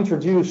we now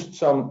introduce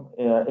some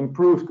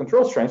improved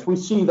control strengths, we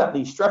see that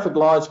these traffic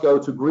lights go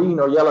to green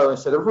or yellow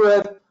instead of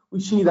red. We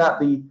see that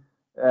the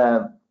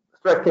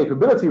threat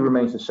capability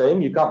remains the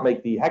same. You can't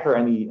make the hacker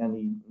any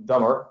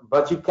dumber,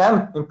 but you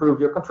can improve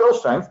your control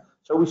strength.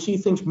 So we see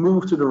things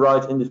move to the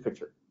right in this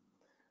picture.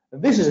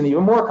 And this is an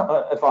even more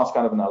advanced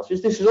kind of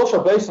analysis. This is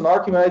also based on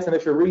Archimate, and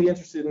if you're really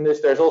interested in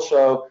this, there's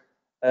also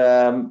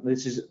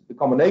this is the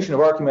combination of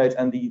Archimate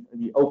and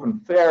the open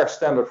fair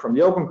standard from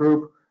the Open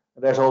Group.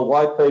 There's a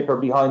white paper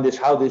behind this,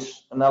 how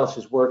this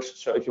analysis works.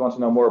 So if you want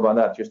to know more about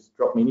that, just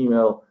drop me an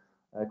email.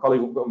 A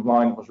colleague of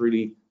mine was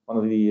really one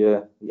of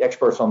the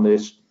experts on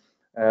this.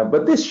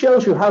 But this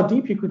shows you how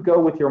deep you could go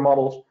with your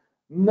models.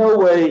 No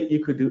way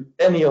you could do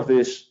any of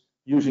this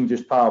using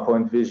just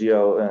PowerPoint,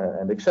 Visio,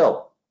 and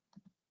Excel.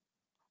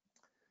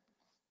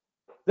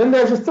 Then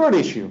there's a third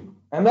issue,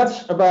 and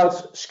that's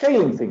about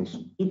scaling things.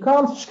 You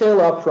can't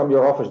scale up from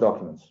your Office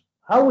documents.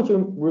 How would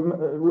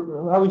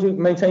you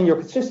maintain your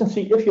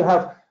consistency if you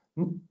have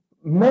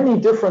many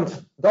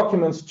different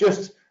documents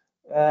just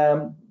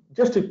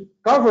to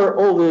cover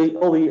all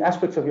the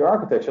aspects of your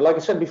architecture? Like I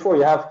said before,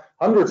 you have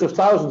hundreds of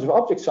thousands of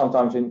objects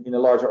sometimes in a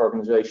larger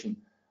organization.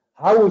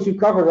 How would you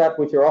cover that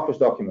with your Office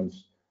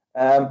documents?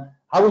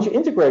 How would you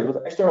integrate with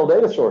external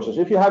data sources?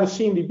 If you have a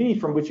CMDB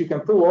from which you can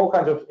pull all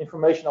kinds of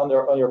information on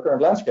your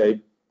current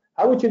landscape,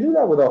 how would you do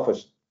that with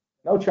Office?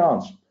 No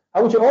chance.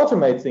 How would you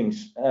automate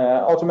things,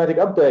 automatic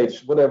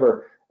updates,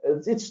 whatever?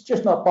 It's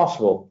just not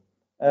possible,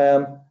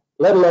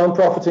 let alone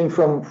profiting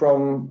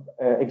from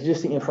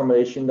existing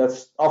information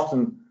that's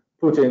often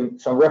put in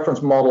some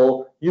reference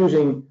model,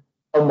 using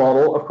a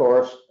model, of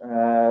course,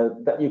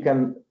 that you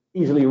can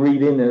easily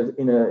read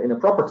in a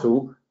proper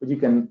tool, but you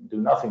can do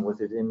nothing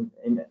with it in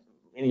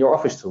in your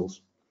Office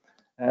tools.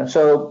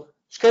 So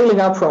scaling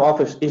up from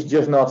Office is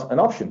just not an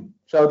option.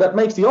 So that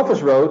makes the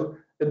Office road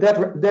a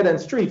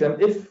dead-end street.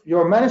 And if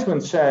your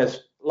management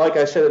says, like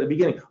I said at the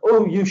beginning,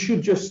 oh, you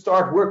should just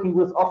start working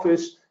with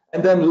Office,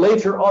 and then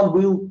later on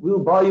we'll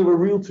buy you a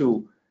real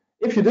tool.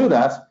 If you do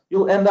that,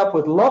 you'll end up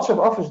with lots of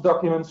Office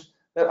documents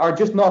that are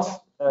just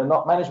not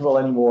manageable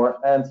anymore,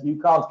 and you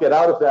can't get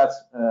out of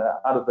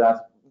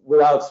that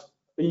without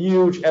a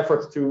huge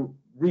effort to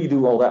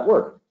redo all that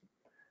work.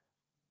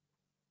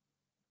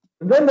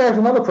 And then there's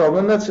another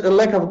problem, that's a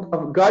lack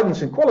of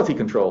guidance and quality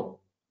control.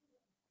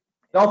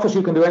 In Office,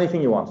 you can do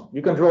anything you want.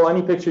 You can draw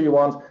any picture you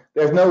want.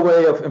 There's no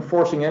way of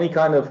enforcing any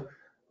kind of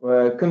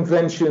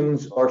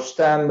conventions or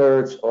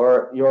standards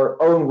or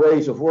your own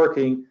ways of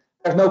working.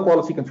 There's no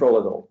quality control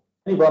at all.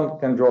 Anyone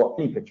can draw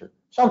any picture.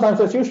 Sometimes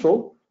that's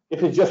useful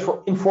if it's just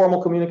for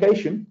informal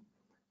communication,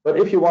 but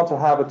if you want to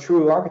have a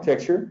true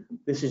architecture,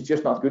 this is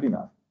just not good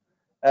enough.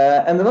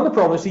 And another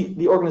problem is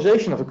the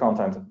organization of the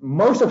content.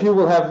 Most of you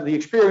will have the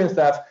experience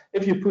that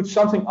if you put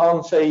something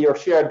on, say, your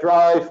shared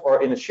drive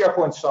or in a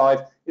SharePoint site,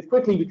 it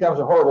quickly becomes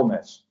a horrible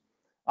mess.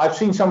 I've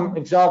seen some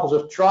examples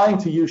of trying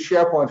to use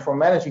SharePoint for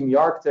managing the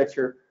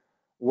architecture.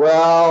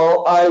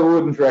 Well, I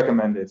wouldn't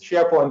recommend it.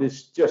 SharePoint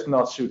is just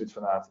not suited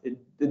for that.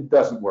 It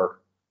doesn't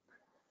work.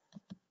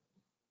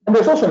 And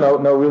there's also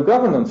no real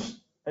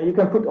governance. And you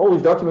can put all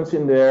these documents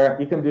in there.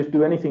 You can just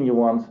do anything you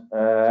want.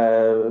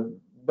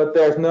 But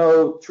there's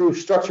no true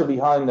structure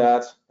behind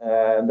that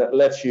that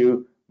lets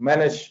you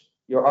manage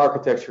your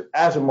architecture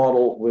as a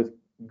model with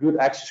good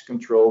access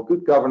control,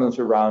 good governance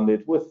around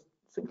it, with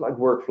things like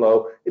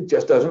workflow. It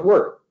just doesn't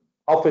work.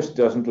 Office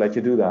doesn't let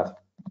you do that.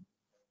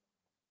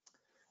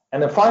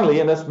 And then finally,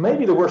 and that's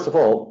maybe the worst of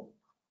all,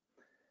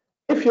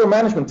 if your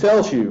management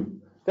tells you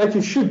that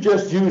you should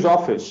just use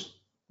Office,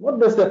 what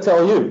does that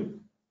tell you?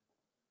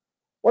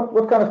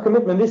 What kind of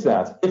commitment is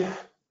that?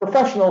 If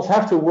professionals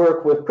have to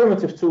work with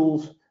primitive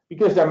tools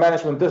because their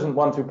management doesn't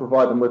want to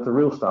provide them with the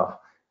real stuff.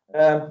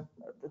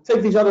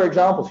 Take these other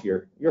examples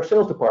here. Your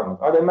sales department,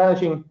 are they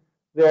managing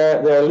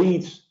their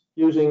leads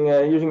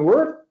using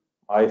Word?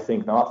 I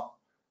think not.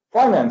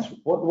 Finance,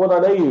 what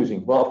are they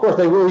using? Well, of course,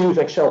 they will use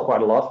Excel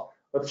quite a lot,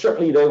 but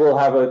certainly they will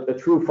have a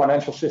true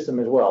financial system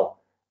as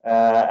well,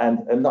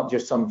 and not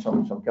just some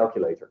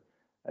calculator.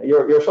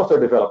 Your software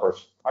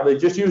developers, are they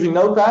just using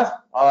Notepad?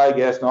 I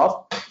guess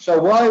not. So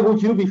why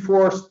would you be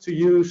forced to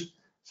use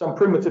some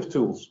primitive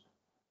tools?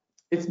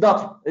 It's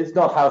not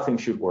how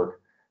things should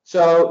work.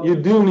 So you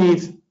do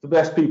need the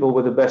best people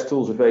with the best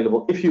tools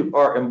available if you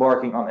are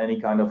embarking on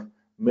any kind of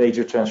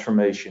major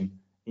transformation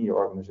in your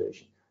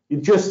organization. You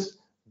just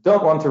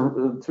don't want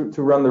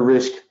to run the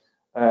risk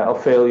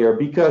of failure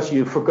because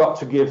you forgot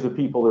to give the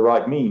people the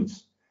right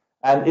means.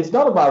 And it's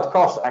not about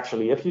cost,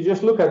 actually. If you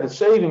just look at the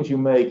savings you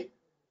make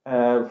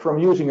from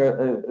using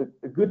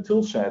a good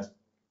tool set,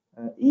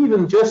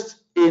 even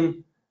just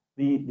in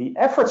the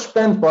effort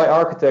spent by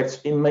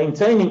architects in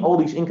maintaining all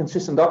these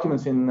inconsistent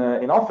documents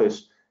in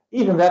Office,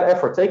 even that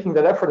effort, taking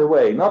that effort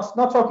away, not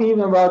talking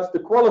even about the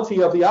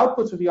quality of the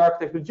outputs of the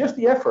architect, but just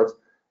the effort,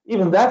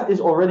 even that is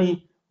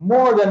already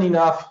more than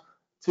enough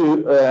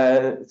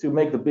to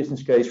make the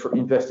business case for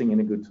investing in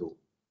a good tool.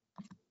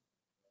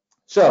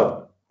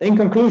 So, in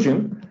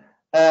conclusion,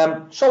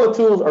 solid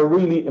tools are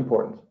really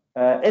important.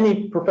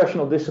 Any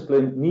professional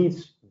discipline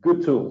needs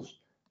good tools.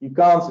 You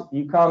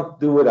can't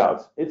do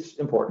without. It's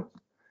important.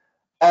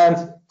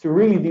 And to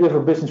really deliver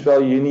business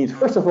value, you need,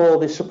 first of all,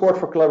 this support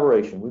for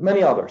collaboration with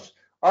many others.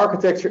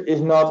 Architecture is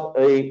not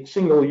a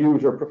single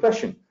user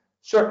profession.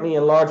 Certainly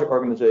in larger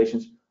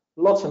organizations,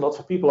 lots and lots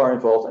of people are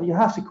involved, and you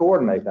have to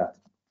coordinate that.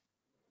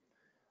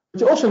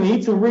 But you also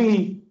need to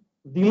really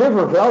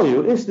deliver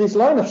value is this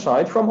line of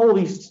sight from all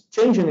these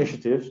change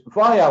initiatives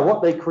via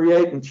what they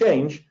create and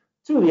change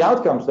to the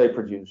outcomes they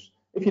produce.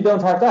 If you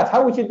don't have that,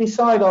 how would you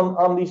decide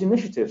on these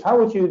initiatives? How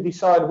would you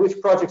decide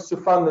which projects to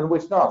fund and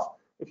which not?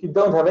 If you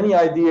don't have any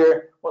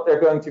idea what they're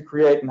going to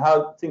create and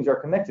how things are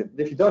connected,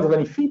 if you don't have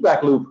any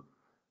feedback loop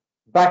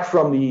back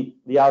from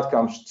the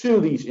outcomes to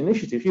these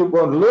initiatives, you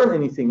won't learn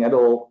anything at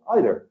all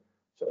either.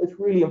 So it's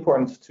really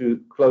important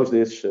to close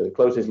this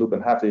loop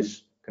and have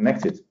this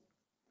connected.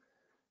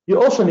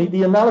 You also need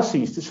the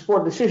analyses to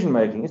support decision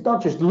making. It's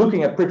not just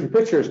looking at pretty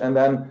pictures and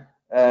then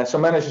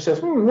some manager says,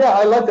 yeah,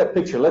 I like that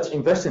picture, let's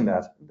invest in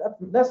that.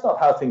 That's not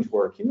how things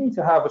work. You need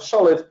to have a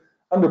solid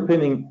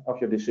underpinning of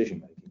your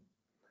decision making.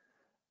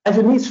 And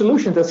you need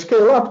solutions that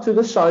scale up to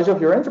the size of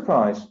your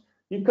enterprise.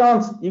 You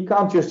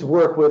can't just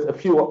work with a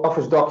few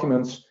Office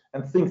documents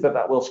and think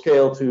that will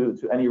scale to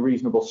any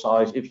reasonable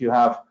size if you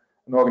have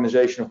an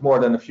organization of more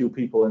than a few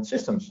people and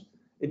systems.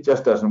 It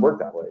just doesn't work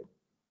that way.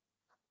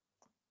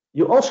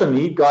 You also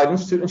need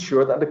guidance to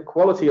ensure that the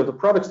quality of the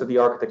products that the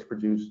architects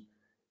produce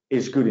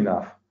is good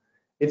enough.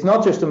 It's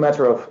not just a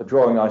matter of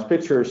drawing nice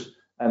pictures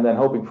and then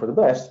hoping for the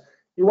best.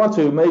 You want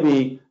to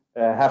maybe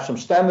have some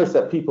standards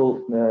that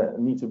people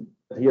need to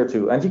adhere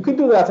to, and you could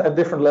do that at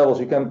different levels.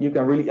 You can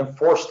really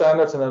enforce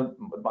standards, and then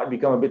it might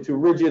become a bit too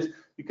rigid.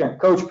 You can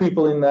coach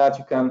people in that.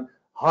 You can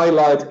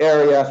highlight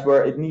areas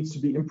where it needs to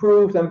be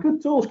improved, and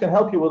good tools can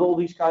help you with all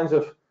these kinds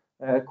of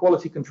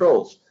quality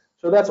controls.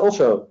 So that's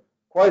also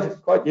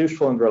quite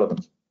useful and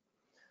relevant.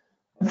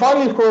 And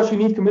finally, of course, you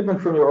need commitment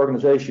from your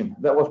organization.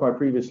 That was my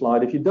previous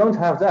slide. If you don't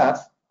have that,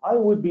 I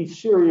would be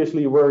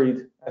seriously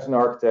worried as an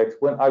architect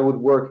when I would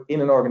work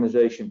in an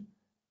organization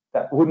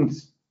that wouldn't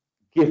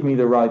give me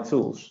the right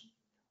tools.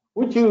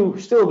 Would you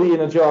still be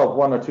in a job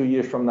 1 or 2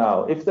 years from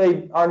now if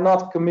they are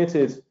not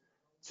committed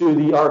to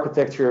the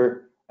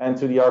architecture and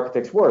to the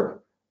architect's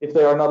work? If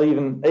they are not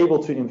even able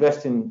to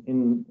invest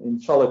in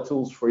solid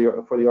tools for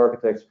the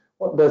architects,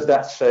 what does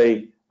that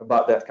say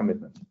about that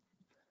commitment?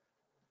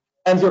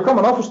 And your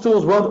common office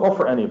tools won't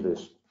offer any of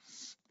this.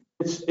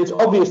 It's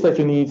obvious that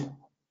you need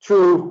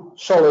true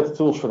solid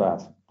tools for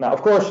that. Now,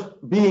 of course,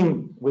 being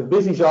with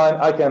BiZZdesign,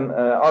 I can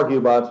argue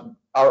about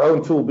our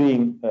own tool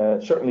being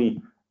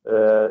certainly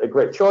a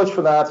great choice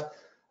for that.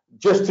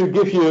 Just to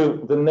give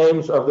you the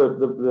names of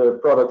the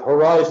product,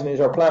 Horizon is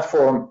our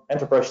platform,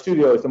 Enterprise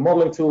Studio is the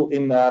modeling tool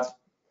in that.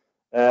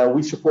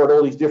 We support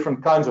all these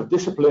different kinds of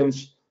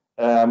disciplines,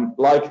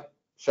 like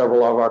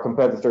several of our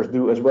competitors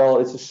do as well.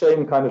 It's the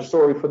same kind of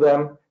story for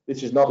them.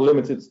 This is not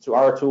limited to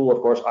our tool.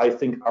 Of course, I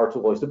think our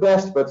tool is the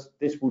best, but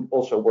this would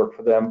also work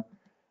for them.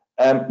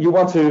 You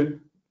want to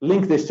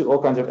link this to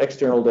all kinds of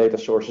external data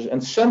sources.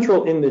 And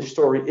central in this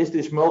story is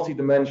this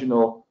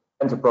multi-dimensional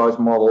enterprise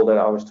model that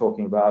I was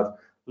talking about,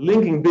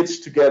 linking bits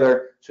together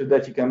so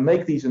that you can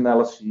make these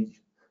analyses,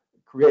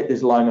 create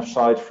this line of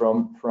sight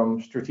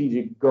from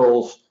strategic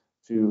goals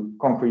to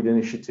concrete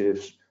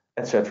initiatives,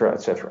 etc.,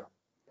 etc.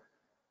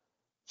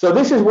 So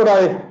this is what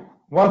I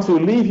want to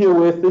leave you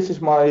with. This is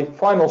my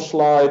final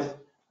slide,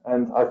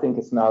 and I think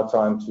it's now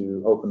time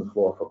to open the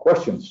floor for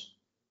questions.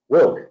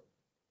 Will.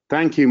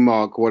 Thank you,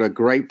 Marc. What a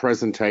great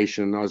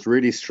presentation. I was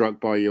really struck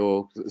by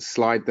your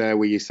slide there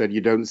where you said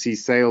you don't see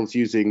sales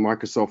using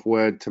Microsoft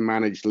Word to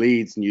manage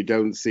leads, and you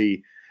don't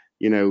see,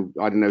 I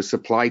don't know,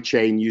 supply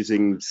chain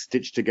using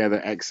stitched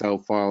together Excel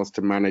files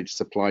to manage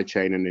supply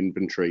chain and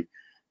inventory.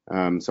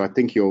 So I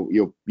think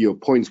your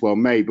point's well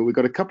made, but we've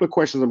got a couple of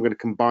questions I'm going to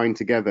combine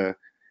together,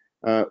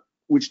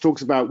 which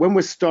talks about when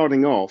we're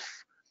starting off,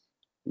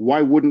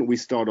 why wouldn't we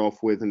start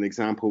off with, an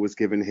example was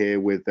given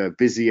here with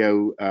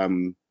Visio,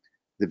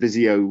 the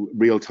Visio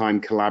real-time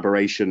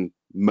collaboration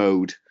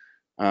mode.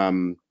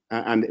 And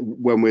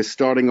when we're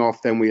starting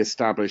off, then we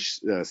establish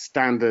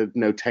standard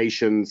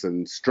notations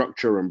and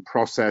structure and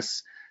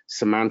process,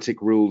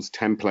 semantic rules,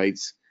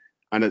 templates,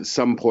 and at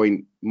some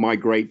point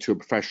migrate to a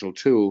professional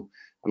tool.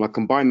 And I'll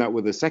combine that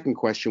with the second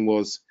question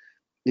was,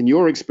 in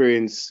your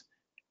experience,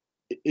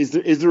 is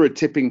there a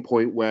tipping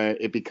point where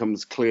it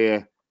becomes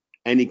clear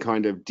any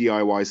kind of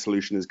DIY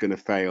solution is going to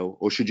fail,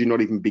 or should you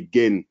not even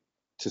begin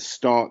to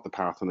start the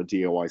path on a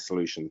DIY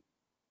solution?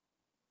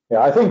 Yeah,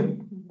 I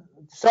think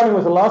starting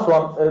with the last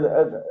one,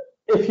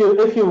 if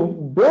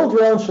you build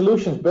your own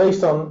solutions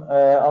based on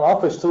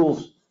Office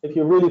tools, if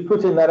you really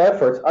put in that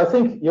effort, I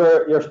think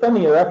you're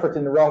spending your effort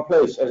in the wrong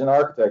place as an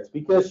architect,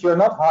 because you're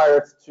not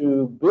hired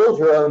to build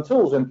your own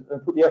tools and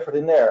put the effort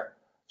in there.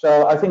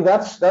 So I think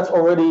that's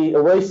already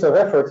a waste of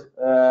effort.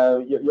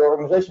 Your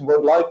organization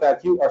won't like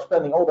that. You are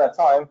spending all that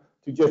time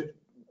to just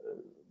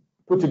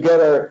put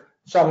together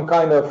some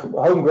kind of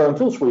homegrown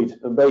tool suite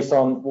based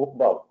on,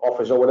 well,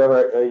 Office or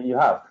whatever you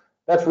have.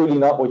 That's really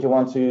not what you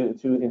want to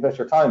invest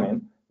your time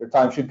in. Your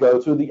time should go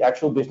to the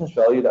actual business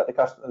value that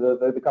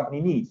the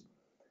company needs.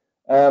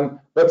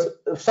 But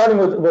starting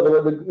with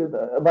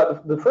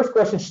about the first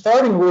question,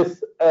 starting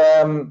with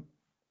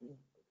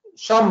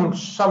some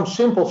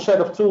simple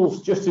set of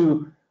tools just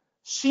to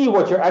see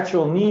what your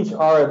actual needs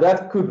are,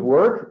 that could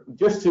work,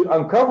 just to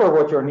uncover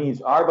what your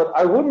needs are, but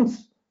I wouldn't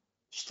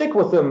stick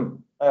with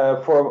them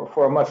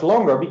for much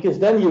longer, because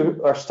then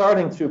you are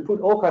starting to put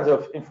all kinds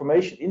of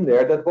information in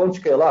there that won't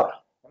scale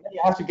up. And then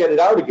you have to get it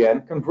out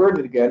again, convert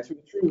it again to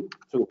a true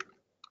tool.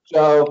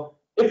 So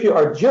if you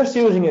are just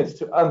using it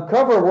to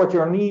uncover what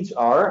your needs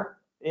are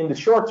in the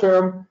short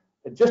term,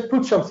 just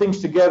put some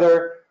things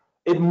together,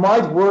 it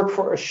might work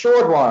for a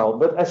short while,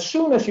 but as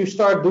soon as you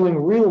start doing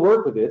real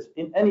work with it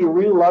in any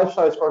real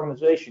life-size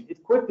organization,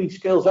 it quickly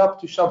scales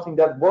up to something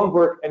that won't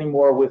work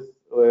anymore with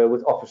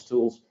Office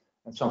tools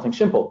and something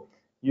simple.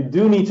 You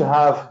do need to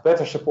have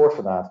better support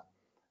for that.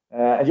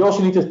 And you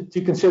also need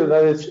to consider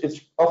that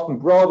it's often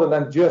broader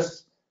than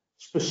just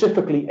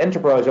specifically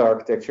enterprise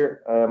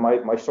architecture.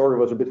 My story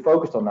was a bit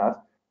focused on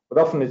that,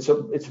 but often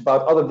it's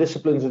about other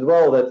disciplines as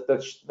well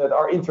that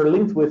are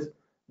interlinked with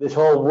this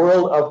whole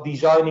world of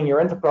designing your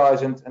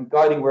enterprise and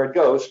guiding where it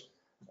goes.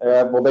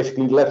 Well,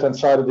 basically, the left-hand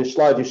side of this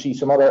slide, you see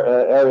some other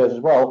areas as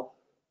well.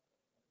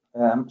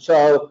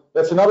 So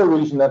that's another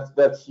reason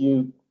that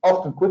you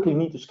often quickly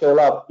need to scale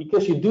up,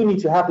 because you do need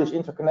to have this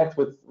interconnect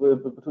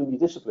between these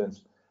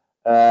disciplines.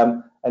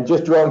 And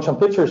just drawing some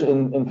pictures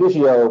in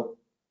Visio,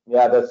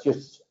 yeah, that's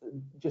just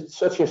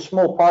such a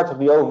small part of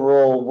the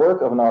overall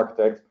work of an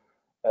architect.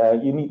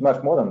 You need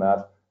much more than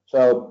that.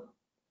 So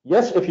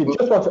yes, if you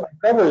just want to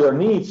uncover your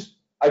needs,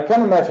 I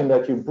can imagine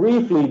that you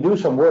briefly do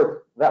some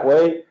work that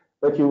way,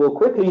 but you will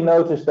quickly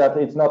notice that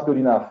it's not good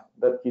enough,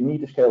 that you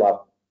need to scale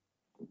up.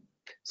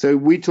 So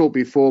we talked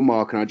before,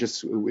 Mark, and I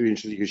just would be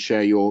interested if you could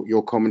share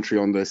your commentary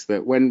on this,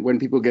 that when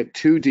people get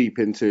too deep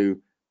into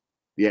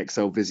the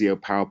Excel, Visio,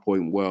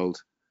 PowerPoint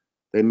world,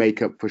 they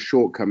make up for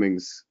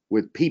shortcomings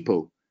with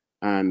people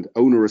and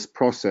onerous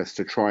process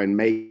to try and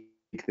make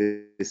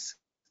this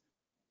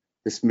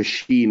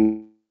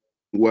machine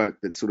work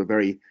that's sort of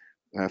very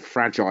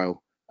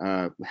fragile,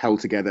 held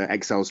together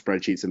Excel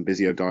spreadsheets and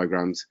Visio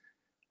diagrams.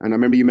 And I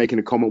remember you making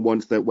a comment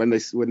once that when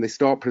they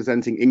start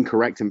presenting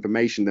incorrect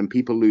information, then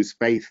people lose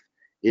faith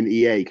in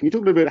EA. Can you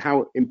talk a little bit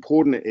how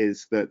important it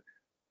is that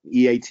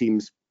EA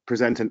teams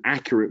present an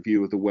accurate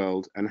view of the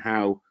world, and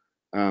how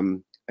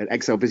an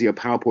Excel, Visio,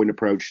 PowerPoint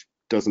approach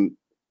doesn't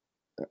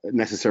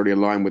necessarily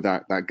align with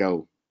that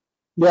goal?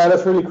 Yeah,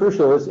 that's really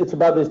crucial. It's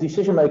about this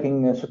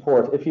decision-making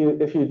support. If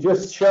you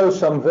just show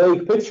some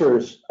vague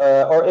pictures,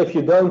 or if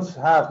you don't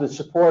have the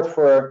support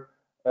for,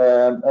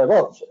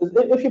 well,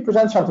 if you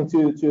present something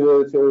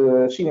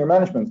to senior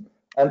management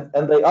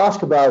and they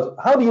ask about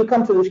how do you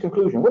come to this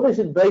conclusion, what is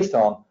it based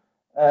on,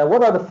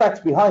 what are the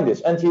facts behind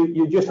this, and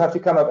you just have to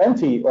come up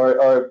empty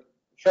or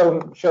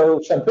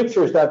show some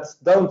pictures that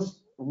don't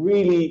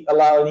really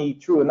allow any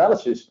true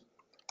analysis.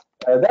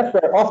 That's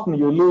where often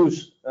you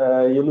lose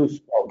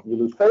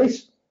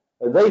face.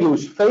 They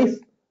lose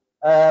faith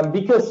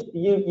because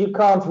you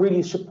can't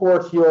really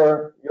support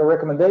your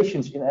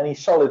recommendations in any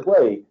solid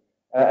way.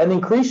 And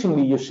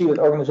increasingly, you see that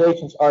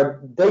organizations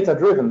are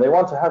data-driven. They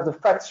want to have the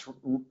facts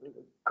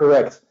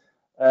correct,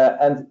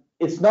 and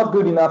it's not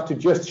good enough to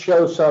just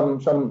show some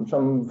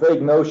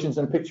vague notions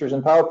and pictures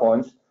and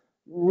PowerPoints.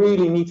 You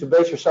really need to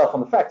base yourself on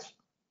the facts.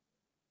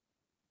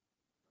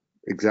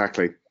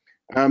 Exactly.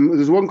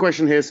 There's one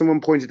question here.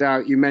 Someone pointed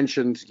out, you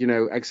mentioned,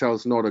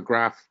 Excel's not a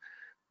graph.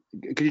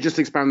 Could you just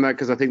expand on that?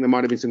 Because I think there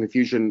might have been some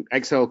confusion.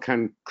 Excel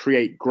can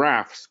create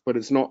graphs, but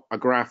it's not a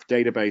graph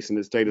database in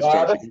its data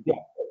structure. Yeah.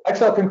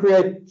 Excel can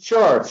create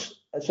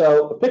charts,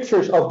 so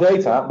pictures of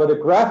data, but a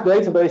graph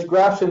database,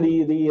 graphs in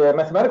the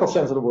mathematical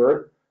sense of the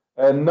word,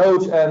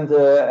 nodes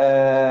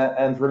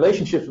and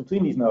relationships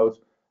between these nodes.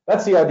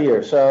 That's the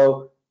idea.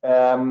 So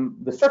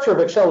the structure of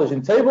Excel is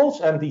in tables,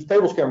 and these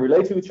tables can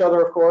relate to each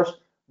other, of course.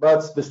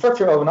 But the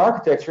structure of an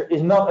architecture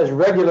is not as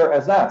regular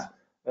as that.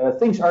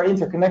 Things are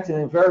interconnected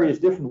in various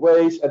different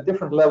ways at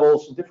different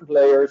levels, different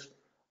layers,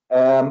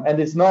 and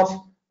it's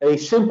not a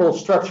simple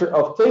structure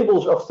of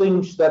tables of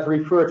things that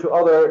refer to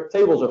other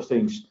tables of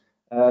things.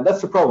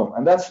 That's the problem,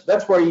 and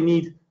that's where you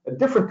need a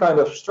different kind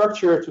of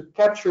structure to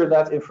capture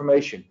that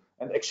information.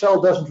 And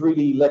Excel doesn't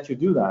really let you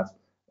do that.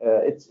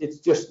 It's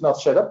just not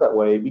set up that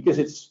way because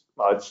it's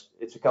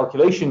a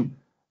calculation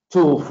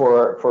tool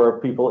for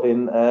people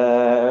in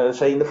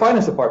say in the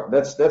finance department.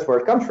 That's where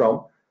it comes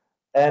from,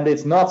 and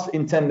it's not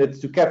intended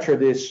to capture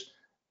this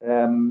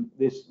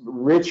this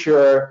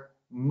richer,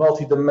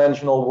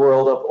 multi-dimensional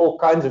world of all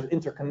kinds of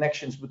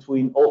interconnections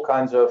between all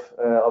kinds of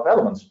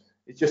elements.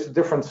 It's just a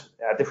different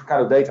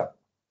kind of data.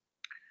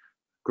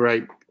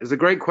 Great. There's a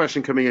great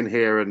question coming in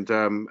here, and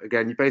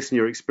again, you're based on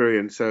your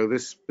experience. So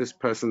this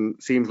person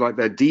seems like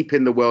they're deep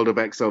in the world of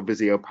Excel,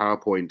 Visio,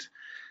 PowerPoint,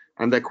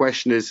 and their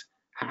question is,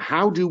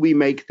 how do we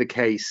make the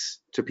case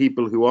to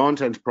people who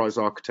aren't enterprise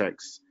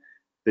architects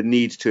the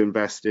need to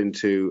invest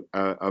into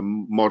a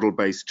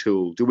model-based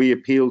tool? Do we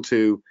appeal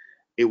to,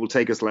 it will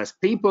take us less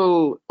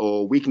people,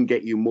 or we can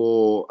get you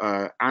more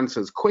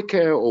answers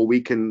quicker, or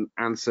we can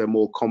answer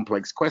more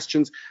complex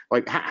questions?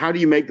 Like, how do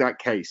you make that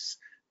case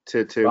to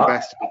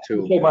invest in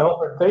the tool? My whole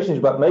presentation is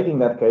about making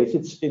that case.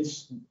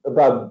 It's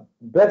about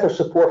better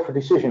support for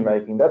decision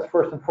making. That's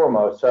first and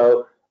foremost.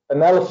 So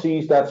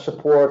analyses that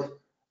support,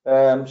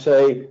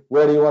 say,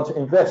 where do you want to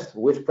invest,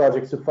 which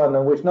projects to fund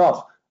and which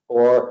not,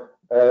 or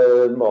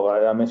well,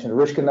 I mentioned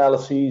risk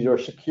analyses or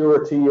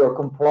security or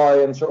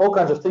compliance or all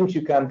kinds of things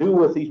you can do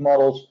with these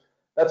models.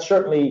 That's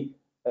certainly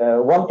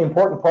one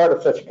important part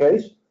of such a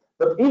case.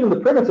 But even the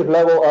primitive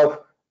level of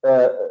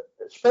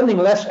spending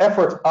less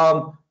effort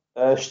on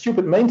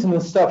stupid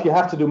maintenance stuff you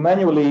have to do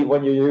manually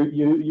when you're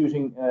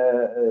using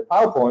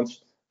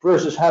PowerPoints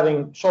versus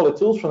having solid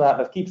tools for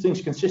that keep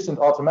things consistent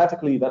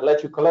automatically, that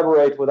let you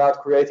collaborate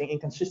without creating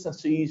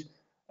inconsistencies,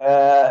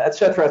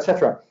 etc.,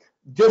 etc.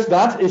 Just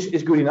that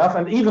is good enough,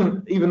 and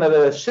even at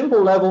a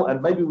simple level,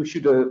 and maybe we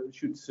should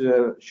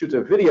shoot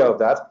a video of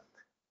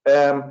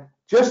that.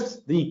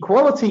 Just the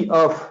quality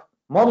of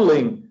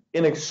modeling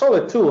in a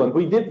solid tool, and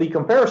we did the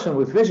comparison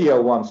with Visio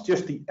once.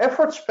 Just the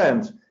effort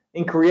spent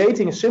in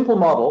creating a simple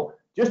model,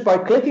 just by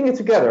clicking it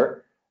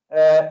together,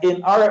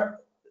 in our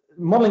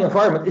modeling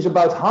environment is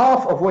about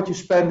half of what you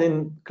spend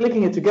in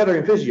clicking it together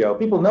in Visio.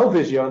 People know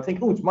Visio and think,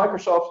 oh, it's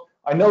Microsoft.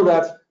 I know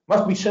that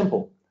must be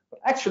simple.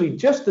 Actually,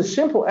 just the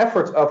simple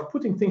effort of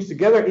putting things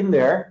together in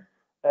there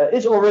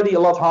is already a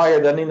lot higher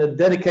than in a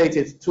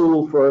dedicated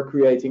tool for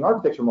creating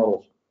architecture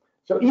models.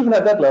 So even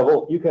at that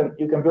level, you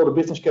can build a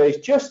business case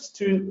just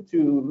to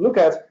look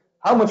at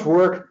how much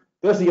work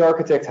does the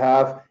architect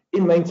have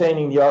in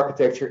maintaining the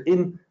architecture,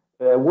 in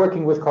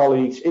working with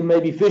colleagues, in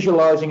maybe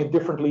visualizing it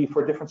differently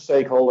for different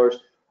stakeholders.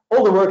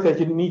 All the work that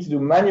you need to do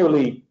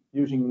manually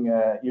using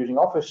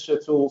Office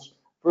tools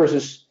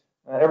versus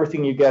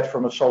everything you get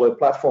from a solid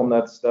platform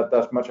that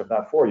does much of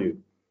that for you.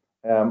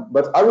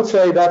 But I would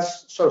say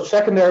that's sort of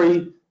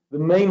secondary. The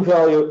main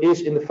value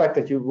is in the fact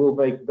that you will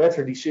make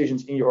better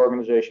decisions in your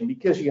organization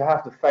because you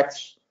have the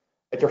facts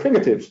at your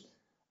fingertips.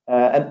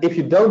 And if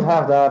you don't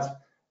have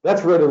that,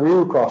 that's where the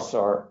real costs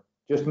are.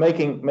 Just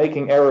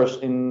making errors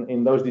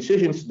in those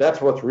decisions,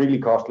 that's what's really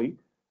costly.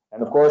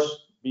 And of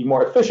course, being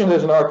more efficient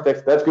as an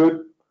architect, that's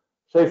good,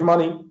 save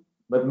money,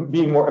 but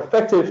being more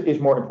effective is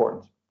more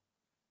important.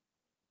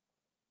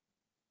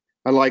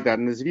 I like that.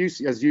 And as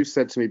you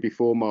said to me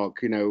before, Mark,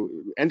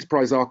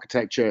 enterprise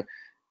architecture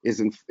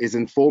is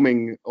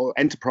informing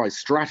enterprise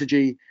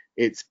strategy.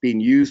 It's been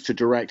used to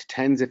direct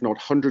tens, if not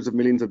hundreds of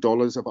millions of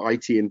dollars of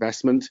IT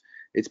investment.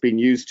 It's been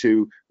used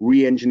to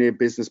re-engineer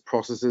business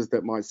processes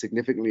that might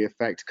significantly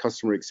affect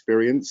customer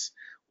experience.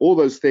 All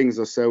those things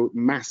are so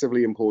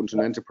massively important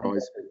in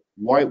enterprise.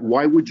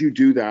 Why would you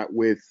do that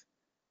with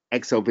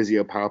Excel,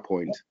 Visio,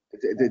 PowerPoint?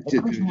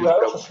 I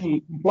also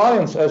see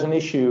compliance as an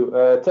issue.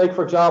 Take,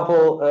 for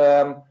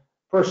example,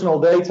 personal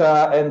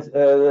data and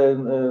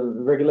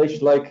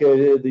regulations like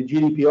the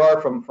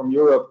GDPR from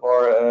Europe,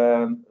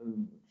 or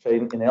say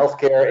in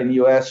healthcare in the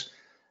US.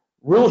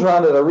 Rules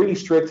around it are really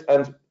strict,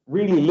 and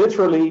really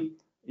literally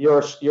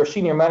your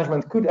senior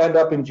management could end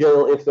up in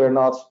jail if they're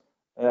not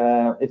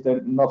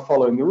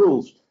following the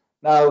rules.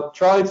 Now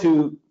try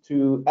to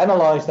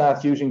analyze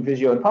that using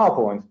Visio and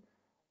PowerPoint.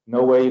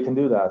 No way you can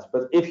do that.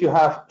 But if you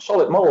have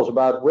solid models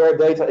about where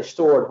data is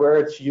stored, where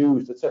it's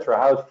used, etc.,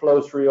 how it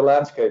flows through your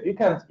landscape, you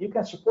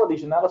can support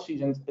these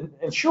analyses and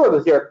ensure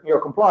that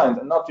you're compliant,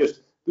 and not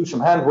just do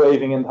some hand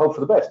waving and hope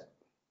for the best.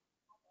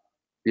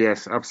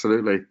 Yes,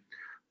 absolutely.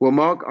 Well,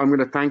 Mark, I'm going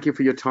to thank you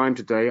for your time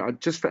today.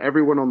 Just for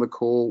everyone on the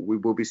call, we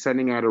will be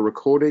sending out a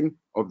recording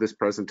of this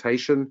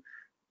presentation.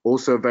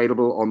 Also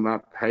available on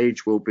that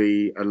page will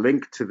be a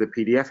link to the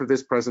PDF of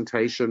this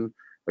presentation,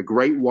 a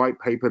great white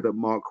paper that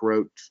Mark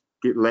wrote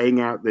laying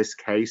out this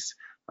case,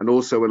 and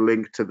also a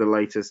link to the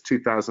latest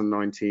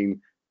 2019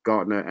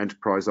 Gartner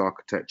Enterprise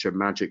Architecture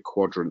Magic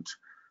Quadrant.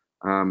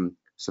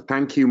 So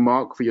thank you,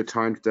 Mark, for your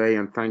time today,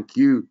 and thank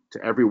you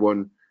to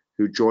everyone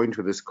who joined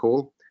for this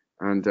call.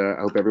 And I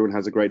hope everyone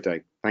has a great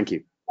day. Thank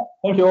you.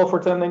 Thank you all for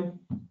attending.